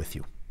gist of it with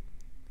you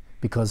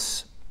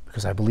because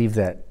I believe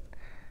that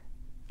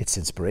it's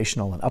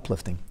inspirational and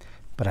uplifting,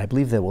 but I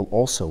believe that it will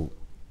also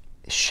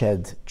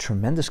shed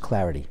tremendous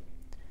clarity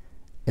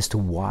as to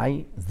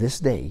why this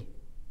day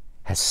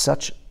has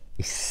such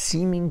a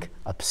seeming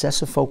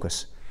obsessive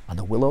focus on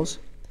the willows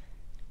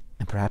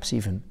and perhaps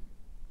even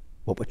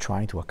what we're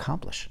trying to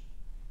accomplish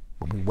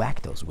when we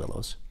whack those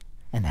willows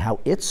and how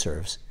it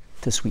serves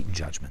to sweeten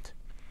judgment.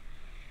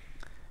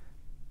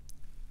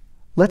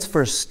 Let's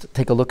first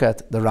take a look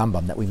at the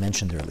Rambam that we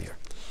mentioned earlier.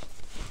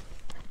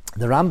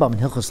 The Rambam in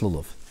Hilchos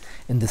Lulav,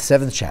 in the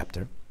 7th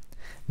chapter,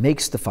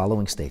 makes the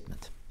following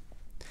statement.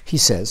 He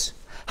says,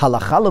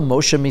 Halacha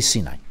Moshe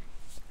miSinai.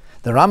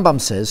 The Rambam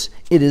says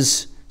it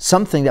is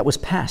something that was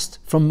passed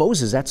from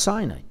Moses at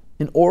Sinai,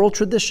 in oral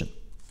tradition.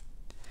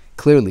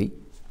 Clearly,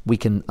 we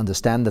can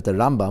understand that the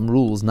Rambam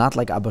rules not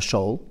like Abba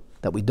Shaul,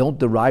 that we don't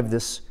derive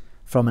this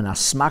from an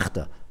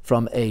asmachta,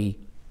 from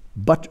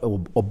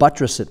or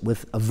buttress it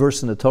with a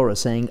verse in the Torah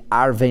saying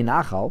Arvei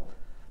Nachal,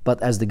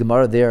 but as the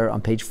Gemara there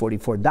on page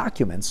 44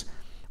 documents,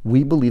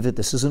 we believe that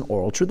this is an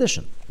oral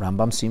tradition.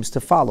 Rambam seems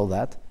to follow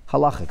that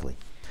halachically.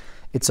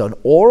 It's an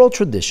oral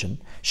tradition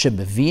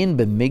shemeviin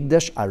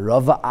b'migdash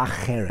arava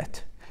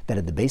acheret, that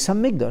at the Beis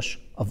HaMikdash,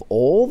 of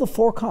all the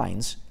 4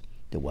 kinds,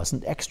 there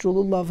wasn't extra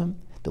lulavim,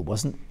 there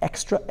wasn't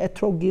extra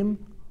etrogim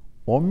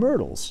or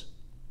myrtles,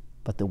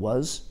 but there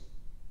was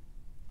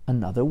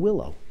another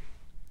willow.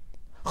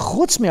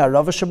 Chutz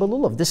mi'arava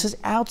shebelulav. This is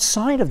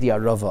outside of the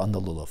𝗪𝗏𝗯 on the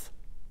lulav.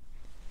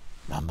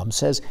 Rambam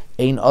says,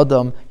 Ein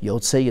adam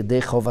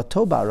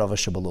𝗕𝗿𝗑𝗍𝗔 ba'arava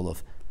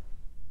shebelulav.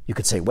 You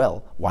could say,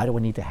 well, why do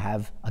we need to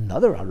have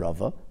another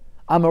𝗪𝗏𝗯?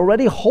 I'm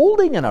already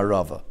holding an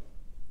𝗪𝗏𝗯.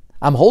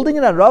 I'm holding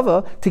an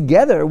𝗪𝗏𝗯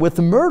together with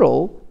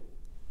myrtle,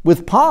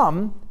 with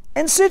palm,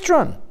 and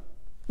citron.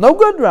 No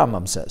good,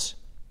 Rambam says.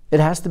 It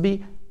has to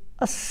be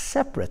a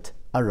separate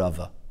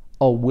𝗪𝗏𝗯,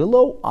 a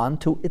willow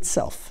unto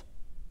itself.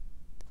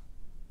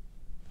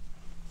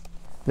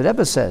 The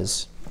Rebbe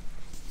says,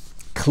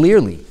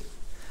 clearly,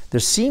 there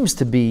seems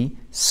to be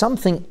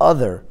something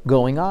other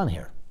going on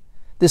here.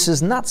 This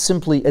is not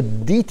simply a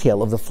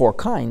detail of the 4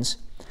 kinds.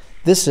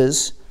 This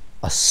is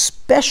a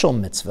special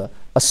mitzvah,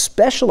 a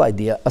special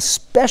idea, a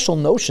special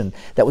notion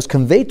that was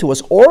conveyed to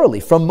us orally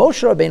from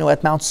Moshe Rabbeinu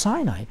at Mount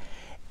Sinai.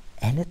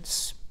 And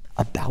it's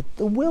about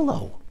the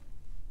willow.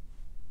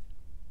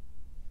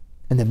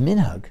 And the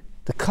minhag,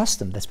 the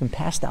custom that's been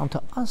passed down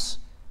to us.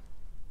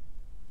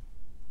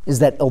 is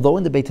that although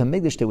in the Beit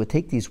HaMikdash they would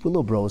take these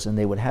willow brooms and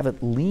they would have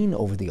it lean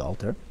over the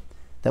altar,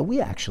 that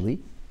we actually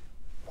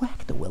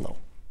whack the willow.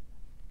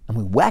 And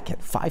we whack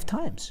it 5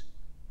 times.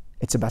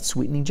 It's about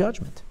sweetening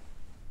judgment.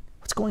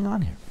 What's going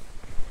on here?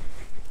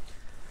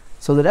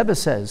 So the Rebbe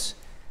says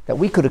that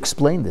we could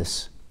explain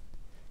this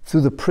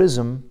through the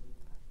prism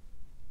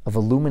of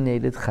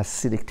illuminated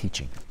Hasidic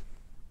teaching,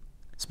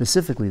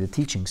 specifically the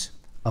teachings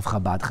of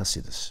Chabad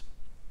Hasidus.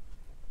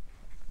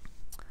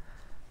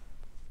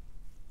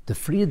 The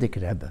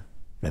Frierdiker Rebbe,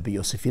 Rebbe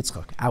Yosef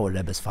Yitzchak, our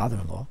Rebbe's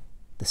father-in-law,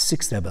 the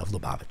 6th Rebbe of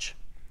Lubavitch,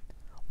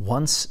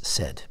 once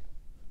said,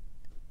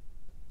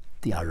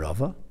 the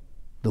Arava,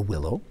 the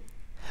willow,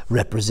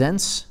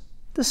 represents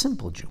the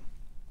simple Jew.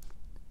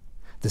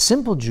 The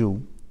simple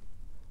Jew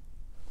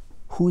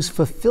whose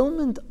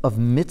fulfillment of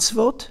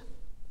mitzvot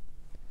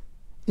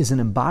is an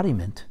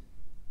embodiment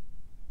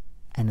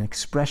and an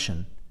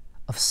expression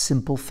of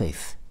simple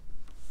faith.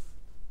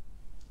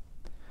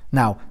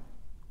 Now,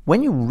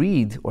 when you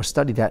read or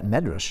study that in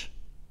Medrash,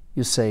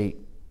 you say,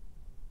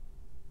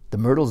 the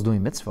myrtle's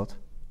doing mitzvot,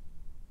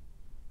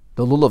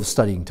 the lulav is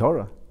studying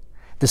Torah,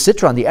 the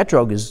citron, the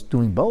etrog is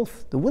doing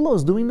both, the willow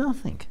is doing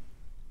nothing.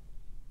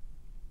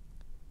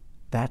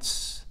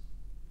 That's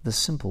the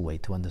simple way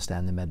to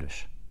understand the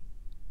Medrash.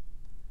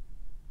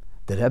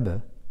 The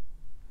Rebbe,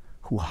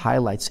 who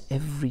highlights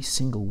every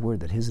single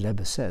word that his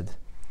Rebbe said,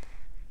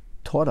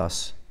 taught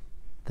us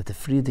that the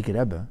Frierdiker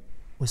Rebbe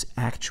was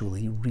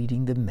actually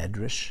reading the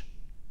Medrash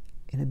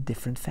in a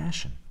different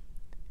fashion.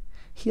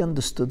 He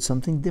understood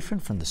something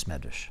different from this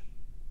Medrash.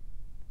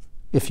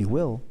 If you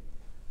will,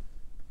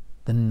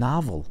 the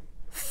novel,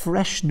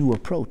 fresh new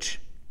approach,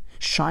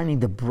 shining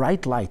the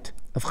bright light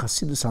of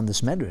Chassidus on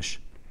this Medrash.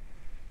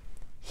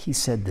 He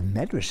said the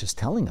Medrash is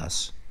telling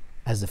us,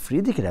 as the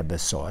Frierdiker Rebbe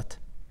saw it,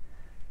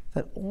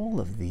 that all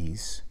of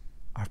these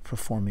are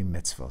performing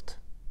mitzvot.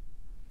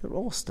 They're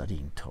all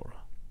studying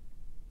Torah.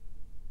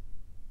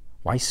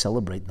 Why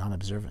celebrate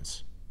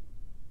non-observance?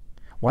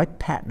 Why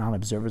pat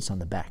non-observance on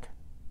the back?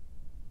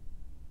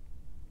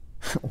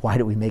 Why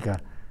do we make a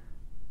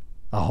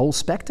whole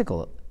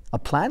spectacle, a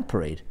plant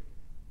parade,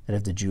 out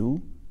of the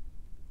Jew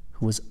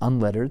who was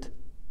unlettered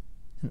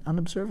and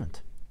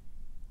unobservant?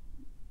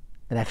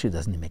 It actually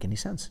doesn't make any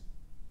sense.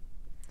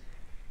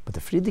 But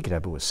the Frierdiker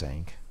Rebbe was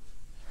saying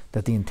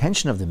that the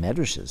intention of the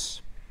Medrash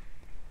is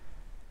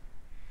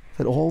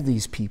that all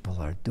these people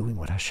are doing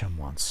what Hashem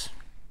wants.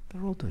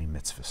 They're all doing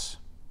mitzvahs.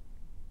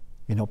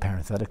 You know,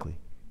 parenthetically,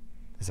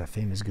 there's that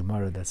famous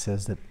Gemara that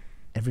says that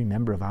every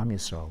member of Am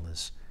Yisrael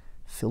is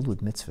filled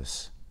with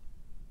mitzvahs.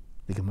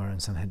 The Gemara in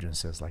Sanhedrin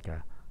says like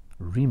a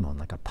rimon,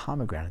 like a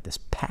pomegranate that's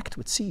packed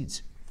with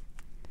seeds.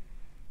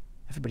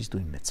 Everybody's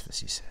doing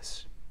mitzvahs, he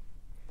says.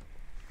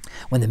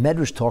 When the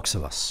Medrash talks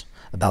of us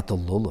about the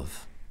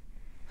lulav,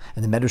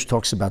 and the Medrash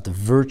talks about the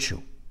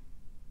virtue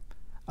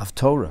of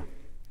Torah,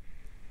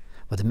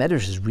 what the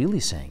Medrash is really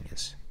saying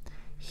is,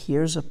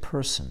 here's a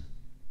person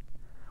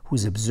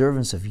whose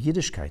observance of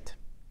Yiddishkeit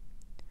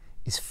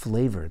is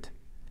flavored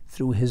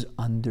through his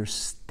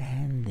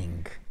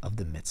understanding of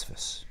the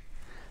mitzvahs.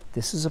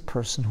 This is a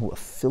person who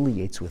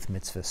affiliates with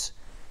mitzvahs,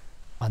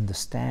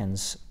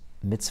 understands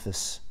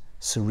mitzvahs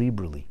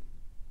cerebrally.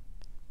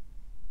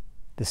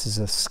 This is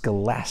a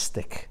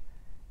scholastic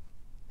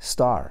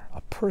star,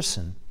 a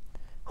person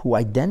who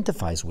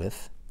identifies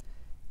with,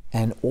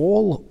 and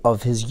all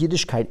of his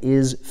Yiddishkeit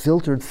is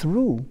filtered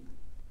through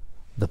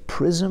the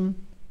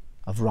prism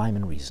of rhyme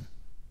and reason.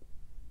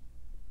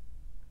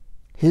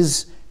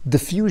 His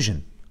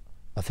diffusion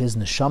of his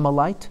neshama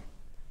light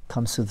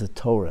comes through the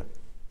Torah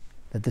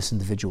that this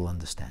individual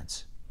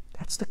understands.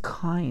 That's the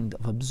kind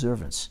of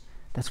observance.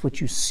 That's what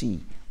you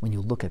see when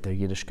you look at their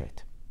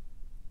Yiddishkeit.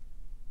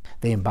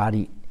 They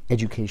embody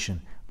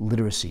education,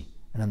 literacy,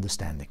 and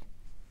understanding.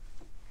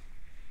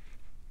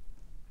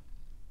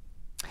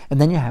 And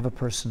then you have a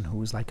person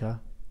who is like a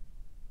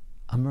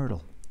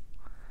myrtle.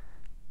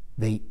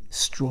 They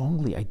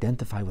strongly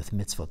identify with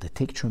mitzvot. They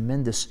take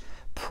tremendous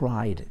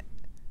pride.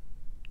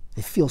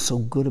 They feel so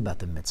good about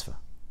the mitzvah.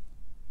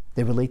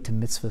 They relate to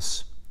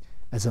mitzvahs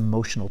as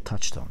emotional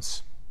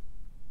touchstones.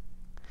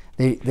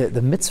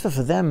 The mitzvah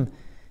for them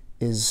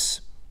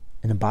is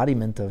an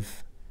embodiment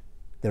of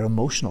their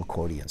emotional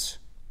accordions,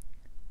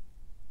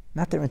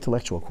 not their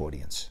intellectual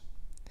accordions.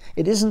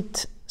 It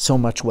isn't so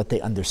much what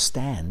they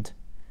understand.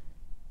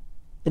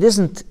 It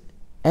isn't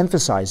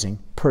emphasizing,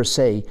 per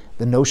se,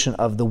 the notion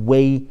of the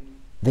way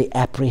they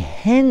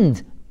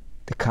apprehend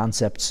the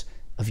concepts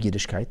of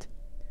Yiddishkeit,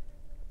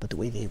 but the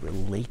way they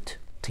relate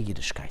to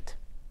Yiddishkeit.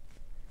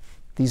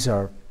 These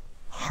are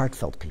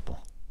heartfelt people.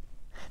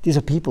 These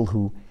are people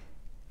who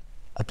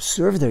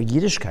observe their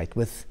Yiddishkeit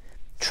with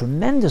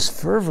tremendous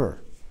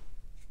fervor,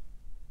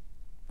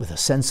 with a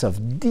sense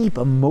of deep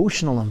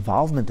emotional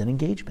involvement and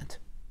engagement.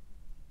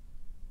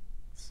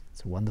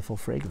 It's a wonderful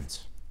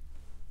fragrance.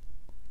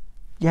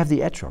 You have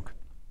the etrog.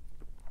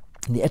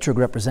 And the etrog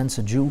represents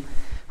a Jew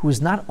who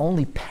is not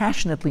only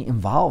passionately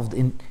involved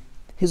in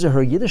his or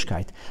her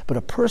Yiddishkeit, but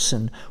a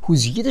person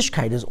whose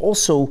Yiddishkeit is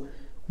also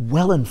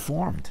well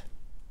informed.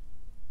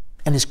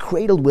 and is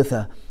cradled with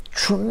a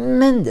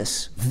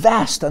tremendous,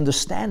 vast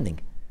understanding,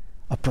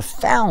 a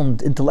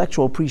profound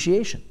intellectual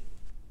appreciation.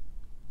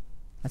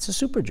 That's a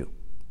super Jew.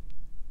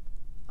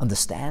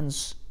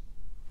 Understands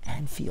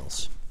and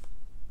feels.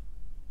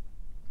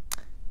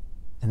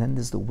 And then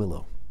there's the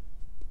Willow.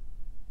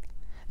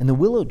 And the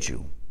Willow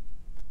Jew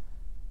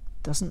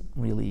doesn't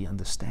really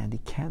understand. He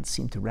can't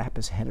seem to wrap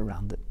his head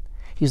around it.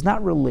 He's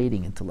not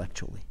relating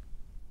intellectually.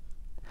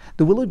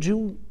 The Willow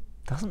Jew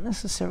doesn't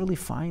necessarily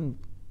find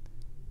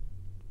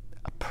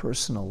a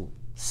personal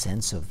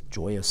sense of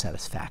joy or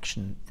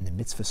satisfaction in the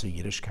mitzvahs or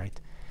Yiddishkeit.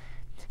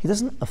 He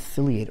doesn't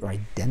affiliate or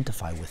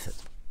identify with it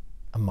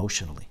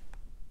emotionally.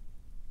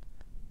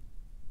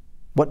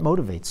 What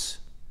motivates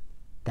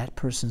that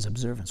person's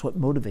observance? What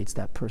motivates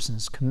that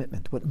person's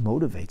commitment? What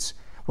motivates,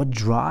 what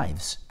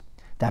drives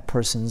that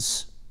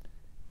person's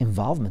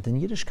involvement in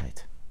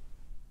Yiddishkeit?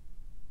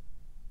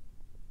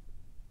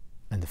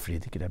 And the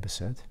Friedrich Rebbe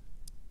said,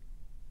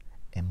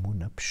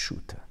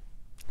 𝗪𝗵𝗰𝗀𝗪,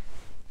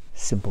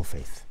 simple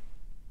faith.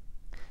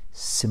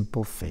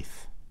 Simple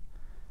faith.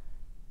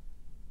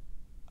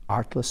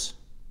 Artless,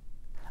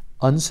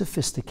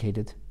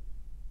 unsophisticated,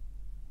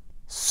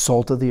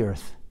 salt of the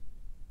earth.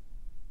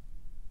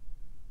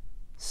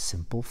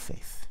 Simple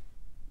faith.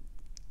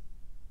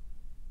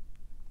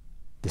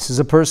 This is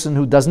a person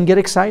who doesn't get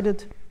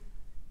excited,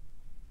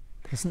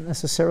 doesn't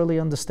necessarily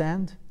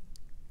understand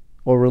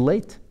or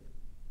relate,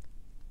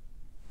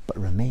 but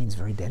remains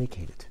very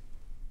dedicated.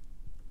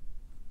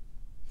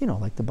 You know,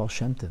 like the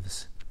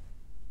𝗪𝗶𝗹𝗹𝗪's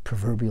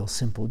proverbial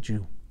simple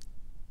Jew.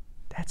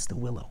 That's the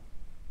Willow.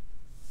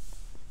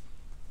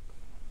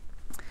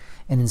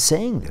 And in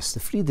saying this, the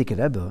Friedrich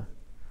Rebbe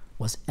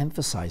was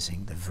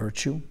emphasizing the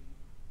virtue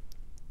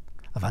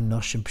of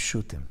Anoshim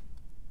Pshutim,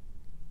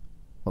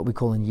 what we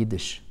call in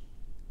Yiddish,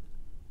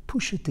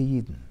 Pushete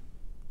Yidden,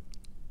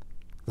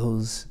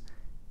 those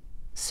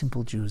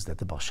simple Jews that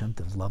the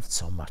𝗪𝗶𝗹𝗹 loved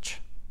so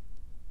much.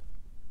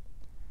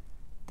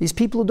 These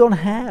people who don't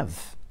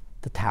have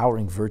the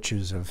towering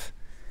virtues of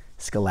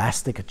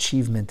scholastic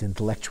achievement,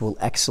 intellectual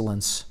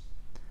excellence,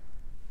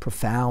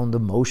 profound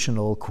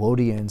emotional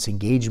quotients,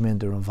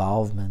 engagement or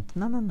involvement.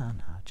 No.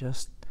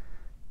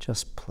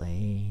 Just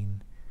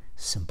plain,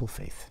 simple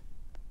faith.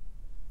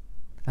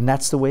 And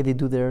that's the way they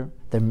do their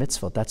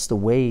mitzvot. That's the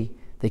way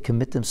they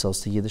commit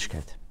themselves to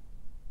Yiddishkeit.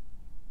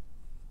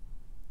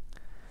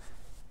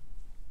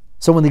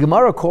 So when the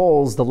Gemara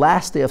calls the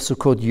last day of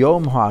Sukkot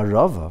Yom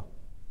HaArava,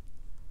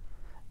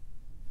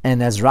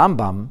 and as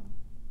Rambam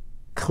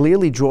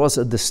clearly draws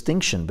a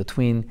distinction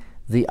between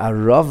the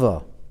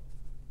Arava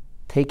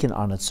taken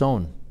on its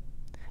own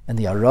and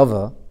the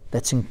Arava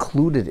that's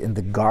included in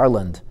the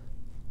garland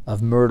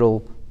of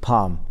myrtle,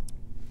 palm,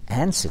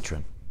 and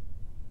citron.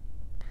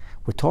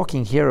 We're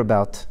talking here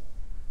about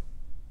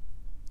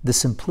the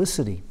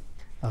simplicity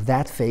of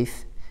that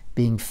faith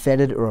being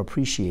feted or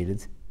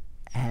appreciated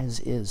as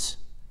is,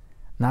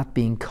 not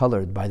being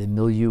colored by the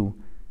milieu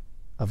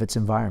of its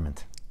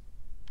environment.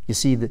 You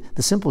see,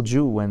 the simple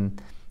Jew, when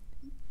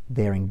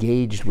they're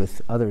engaged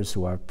with others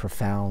who are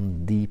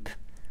profound, deep,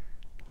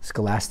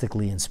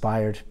 scholastically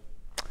inspired,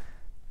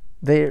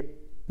 they're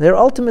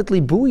ultimately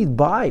buoyed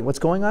by what's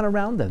going on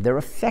around them. They're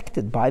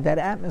affected by that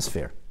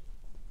atmosphere.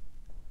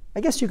 I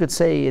guess you could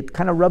say it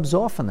kind of rubs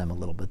off on them a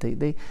little bit.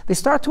 They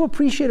start to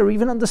appreciate or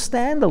even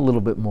understand a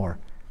little bit more.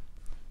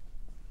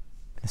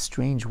 In a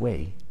strange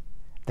way,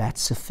 that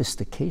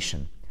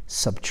sophistication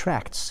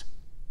subtracts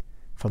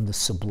from the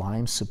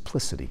sublime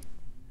simplicity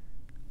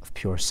of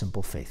pure,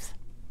 simple faith.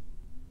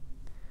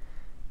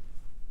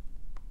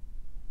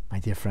 My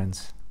dear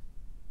friends,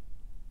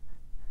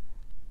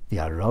 the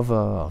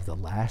Arava of the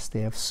last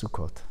day of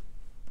Sukkot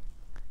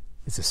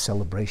is a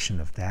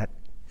celebration of that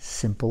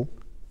simple,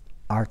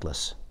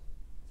 artless,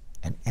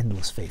 and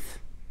endless faith.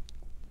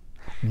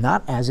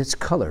 Not as it's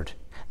colored,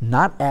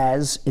 not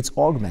as it's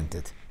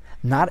augmented,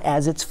 not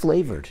as it's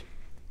flavored,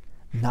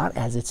 not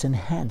as it's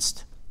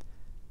enhanced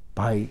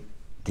by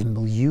the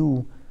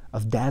milieu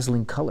of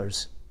dazzling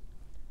colors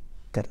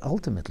that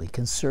ultimately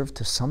can serve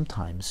to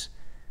sometimes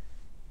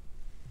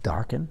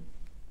darken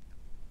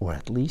or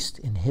at least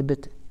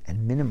inhibit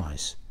and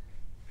minimize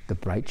the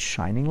bright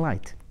shining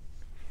light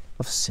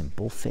of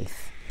simple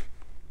faith.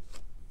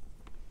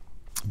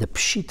 The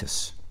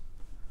pshitas,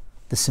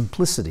 the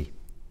simplicity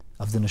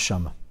of the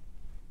neshama.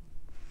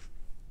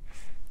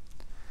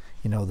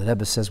 You know, the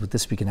Rebbe says, with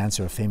this we can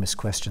answer a famous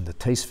question that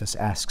𝗪𝗪𝗪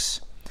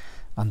asks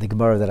on the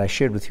Gemara that I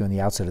shared with you in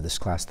the outset of this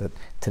class, that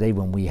today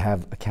when we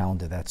have a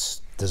calendar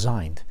that's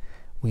designed,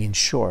 we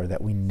ensure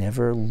that we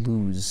never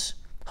lose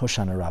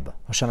Hoshana Rabba.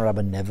 Hoshana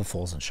Rabba never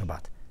falls on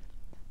Shabbat.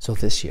 So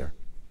this year,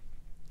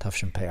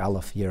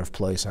 𝗪𝗵𝗪𝗃, year of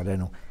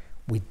𝗪𝗂𝗪,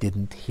 we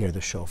didn't hear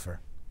the shofar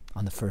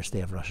on the first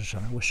day of Rosh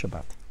Hashanah. It was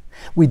Shabbat.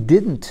 We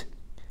didn't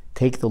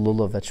take the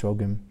lulav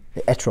etrog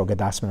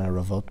adasman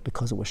aravot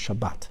because it was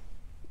Shabbat.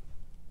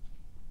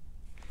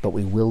 But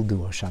we will do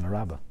Hoshana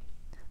Rabba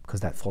because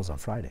that falls on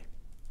Friday.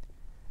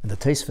 And the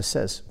𝗪𝗪𝗪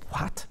says,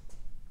 what?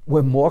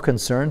 We're more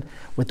concerned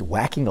with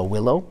whacking a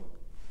willow,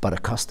 but a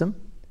custom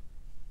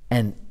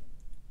and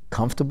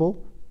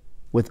comfortable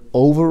with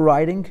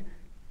overriding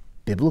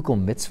biblical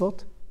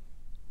mitzvot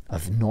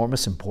of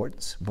enormous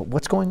importance. But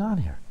what's going on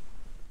here?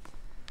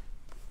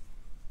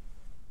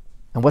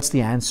 And what's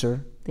the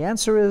answer? The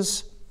answer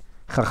is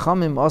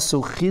Chachamim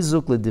asu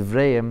chizuk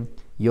ledivreim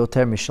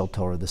yoter mishal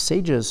Torah. The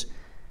sages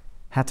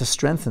had to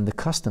strengthen the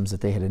customs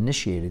that they had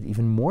initiated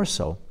even more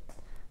so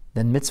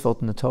than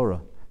mitzvot in the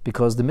Torah,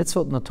 because the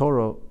mitzvot in the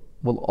Torah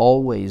will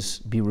always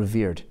be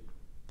revered.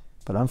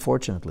 But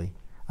unfortunately,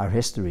 our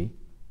history,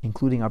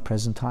 including our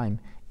present time,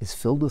 is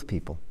filled with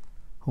people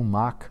who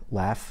mock,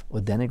 laugh, or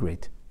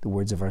denigrate the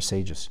words of our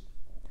sages.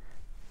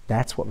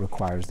 That's what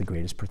requires the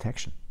greatest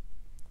protection.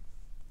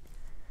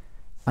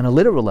 On a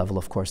literal level,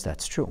 of course,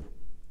 that's true.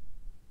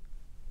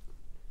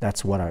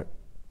 That's what our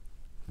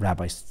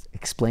rabbis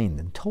explained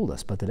and told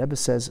us. But the Rebbe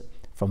says,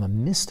 from a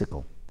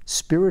mystical,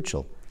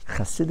 spiritual,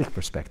 Hasidic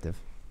perspective,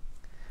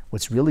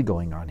 what's really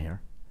going on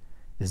here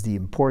is the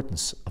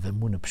importance of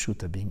emunah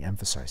pshuta being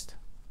emphasized.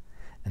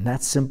 And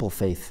that simple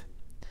faith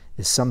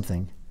is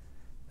something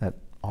that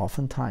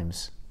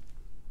oftentimes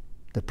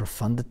the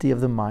profundity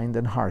of the mind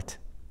and heart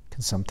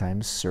can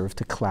sometimes serve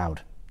to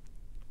cloud,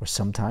 or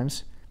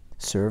sometimes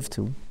serve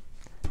to,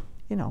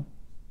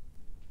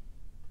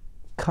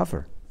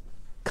 cover,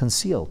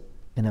 conceal,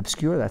 and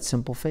obscure that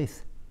simple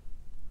faith.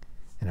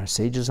 And our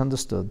sages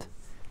understood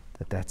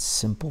that that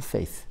simple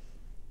faith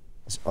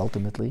is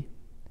ultimately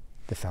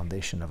the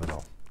foundation of it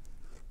all.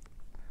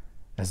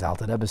 As the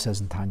Alter Rebbe says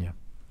in Tanya,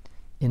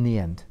 in the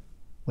end,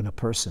 when a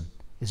person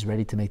is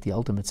ready to make the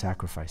ultimate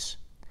sacrifice,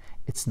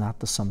 it's not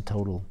the sum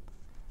total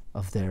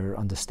of their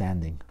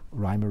understanding,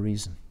 rhyme or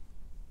reason.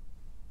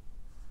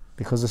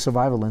 Because the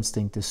survival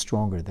instinct is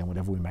stronger than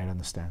whatever we might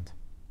understand.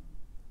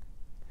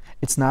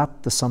 It's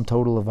not the sum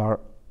total of our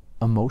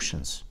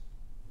emotions,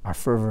 our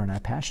fervor and our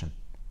passion.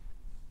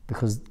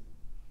 Because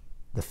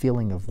the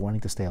feeling of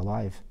wanting to stay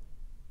alive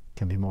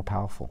can be more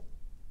powerful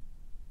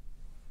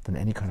than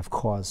any kind of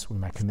cause we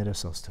might commit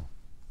ourselves to.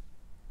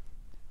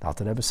 The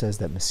Alter Rebbe says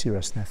that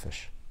Mesiras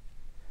Nefesh,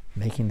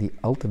 making the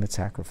ultimate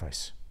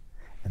sacrifice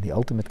and the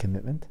ultimate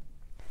commitment,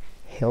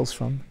 hails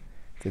from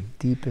the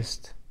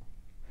deepest,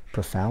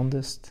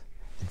 profoundest,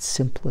 and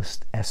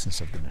simplest essence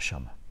of the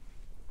neshama.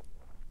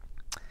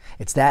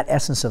 It's that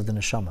essence of the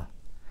neshama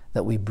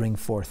that we bring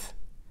forth,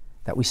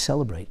 that we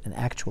celebrate and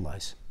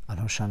actualize on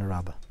Hoshana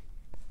Rabba.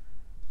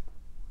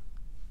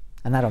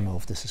 And I don't know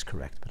if this is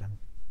correct, but I'm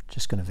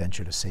just going to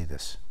venture to say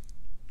this.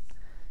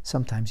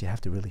 Sometimes you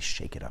have to really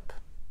shake it up.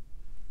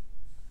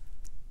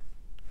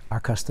 Our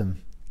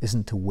custom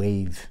isn't to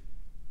wave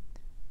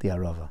the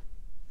arava,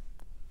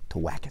 to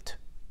whack it.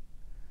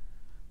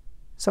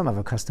 Some have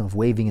a custom of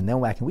waving and then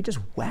whacking. We just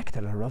whack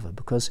that arava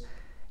because,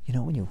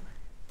 when you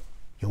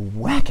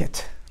whack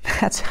it,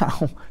 that's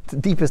how the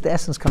deepest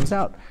essence comes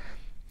out.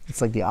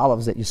 It's like the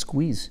olives that you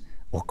squeeze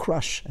or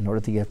crush in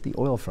order to get the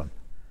oil from.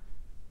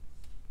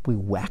 We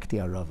whack the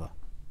arava.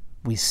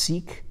 We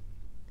seek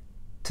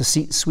to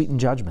sweeten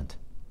judgment.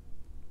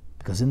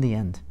 Because in the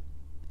end,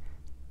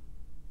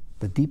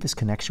 the deepest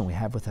connection we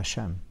have with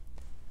Hashem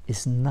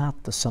is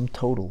not the sum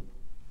total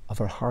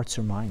of our hearts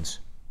or minds.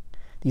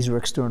 These are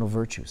external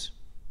virtues.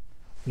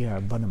 We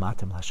are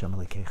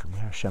𝗪𝗵𝗰𝗸𝗪. We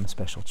are Hashem's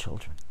special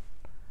children.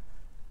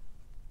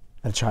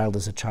 A child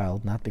is a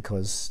child not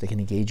because they can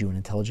engage you in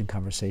intelligent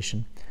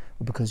conversation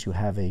or because you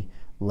have a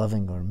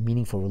loving or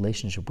meaningful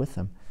relationship with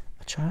them.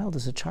 A child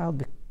is a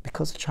child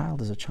because a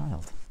child is a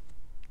child.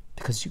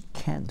 Because you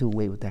can't do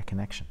away with that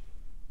connection.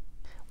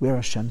 We are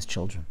Hashem's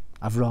children.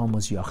 Avraham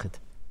was Yachid.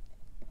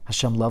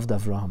 Hashem loved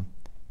Avraham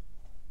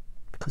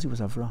because he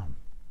was Avraham.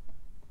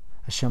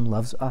 Hashem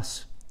loves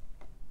us.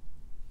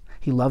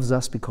 He loves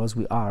us because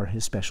we are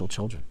his special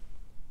children.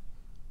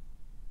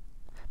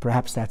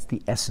 Perhaps that's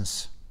the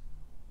essence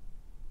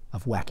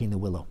of whacking the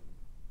willow.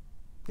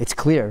 It's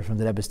clear from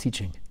the Rebbe's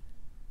teaching,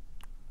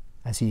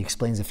 as he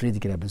explains the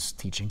Frierdiker Rebbe's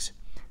teachings,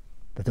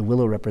 that the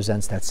willow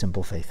represents that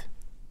simple faith.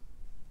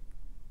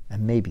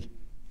 And maybe,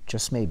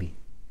 just maybe,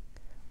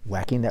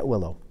 whacking that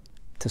willow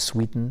to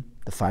sweeten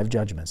the 5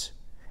 judgments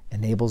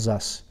enables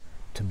us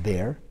to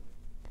bear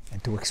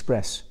and to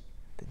express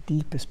the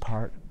deepest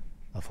part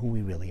of who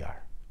we really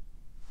are.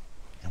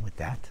 And with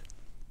that,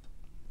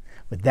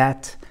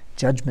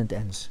 judgment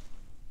ends.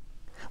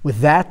 With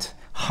that,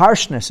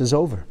 harshness is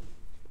over.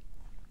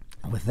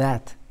 And with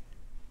that,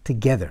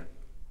 together,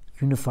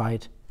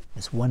 unified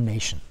as one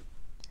nation,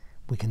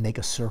 we can make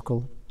a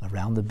circle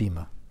around the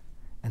bima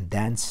and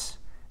dance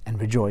and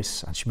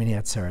rejoice on Shmini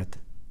Atzeret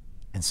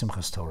and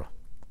Simchas Torah,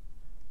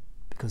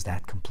 because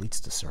that completes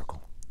the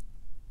circle.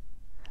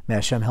 May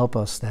Hashem help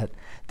us that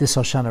this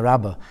Hoshana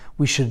Rabbah,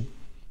 we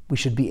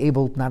should be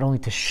able not only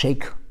to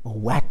shake or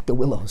whack the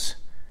willows,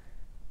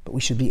 but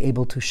we should be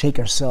able to shake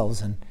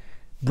ourselves and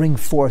bring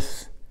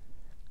forth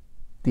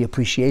the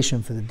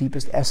appreciation for the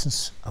deepest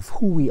essence of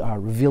who we are,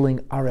 revealing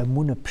our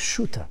emunah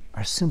pshuta,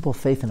 our simple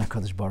faith in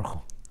HaKadosh Baruch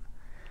Hu.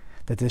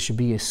 That there should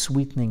be a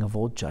sweetening of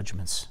all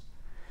judgments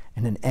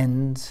and an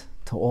end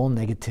to all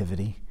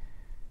negativity,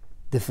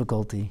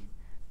 difficulty,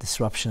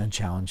 disruption, and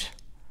challenge,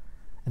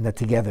 and that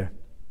together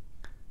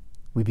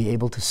we be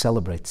able to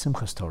celebrate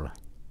Simchas Torah,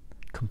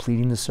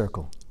 completing the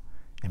circle,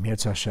 and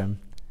Mirz Hashem,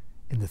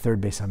 in the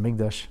third Beis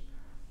HaMikdash,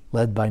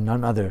 led by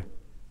none other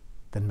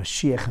than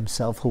Mashiach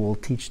himself, who will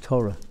teach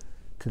Torah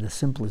to the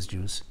simplest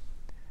Jews,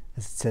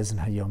 as it says in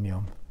Hayom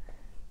Yom,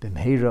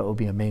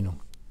 𝗪𝗵𝗰𝗪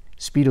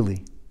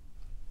speedily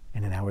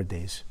and in our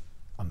days.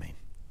 Amen.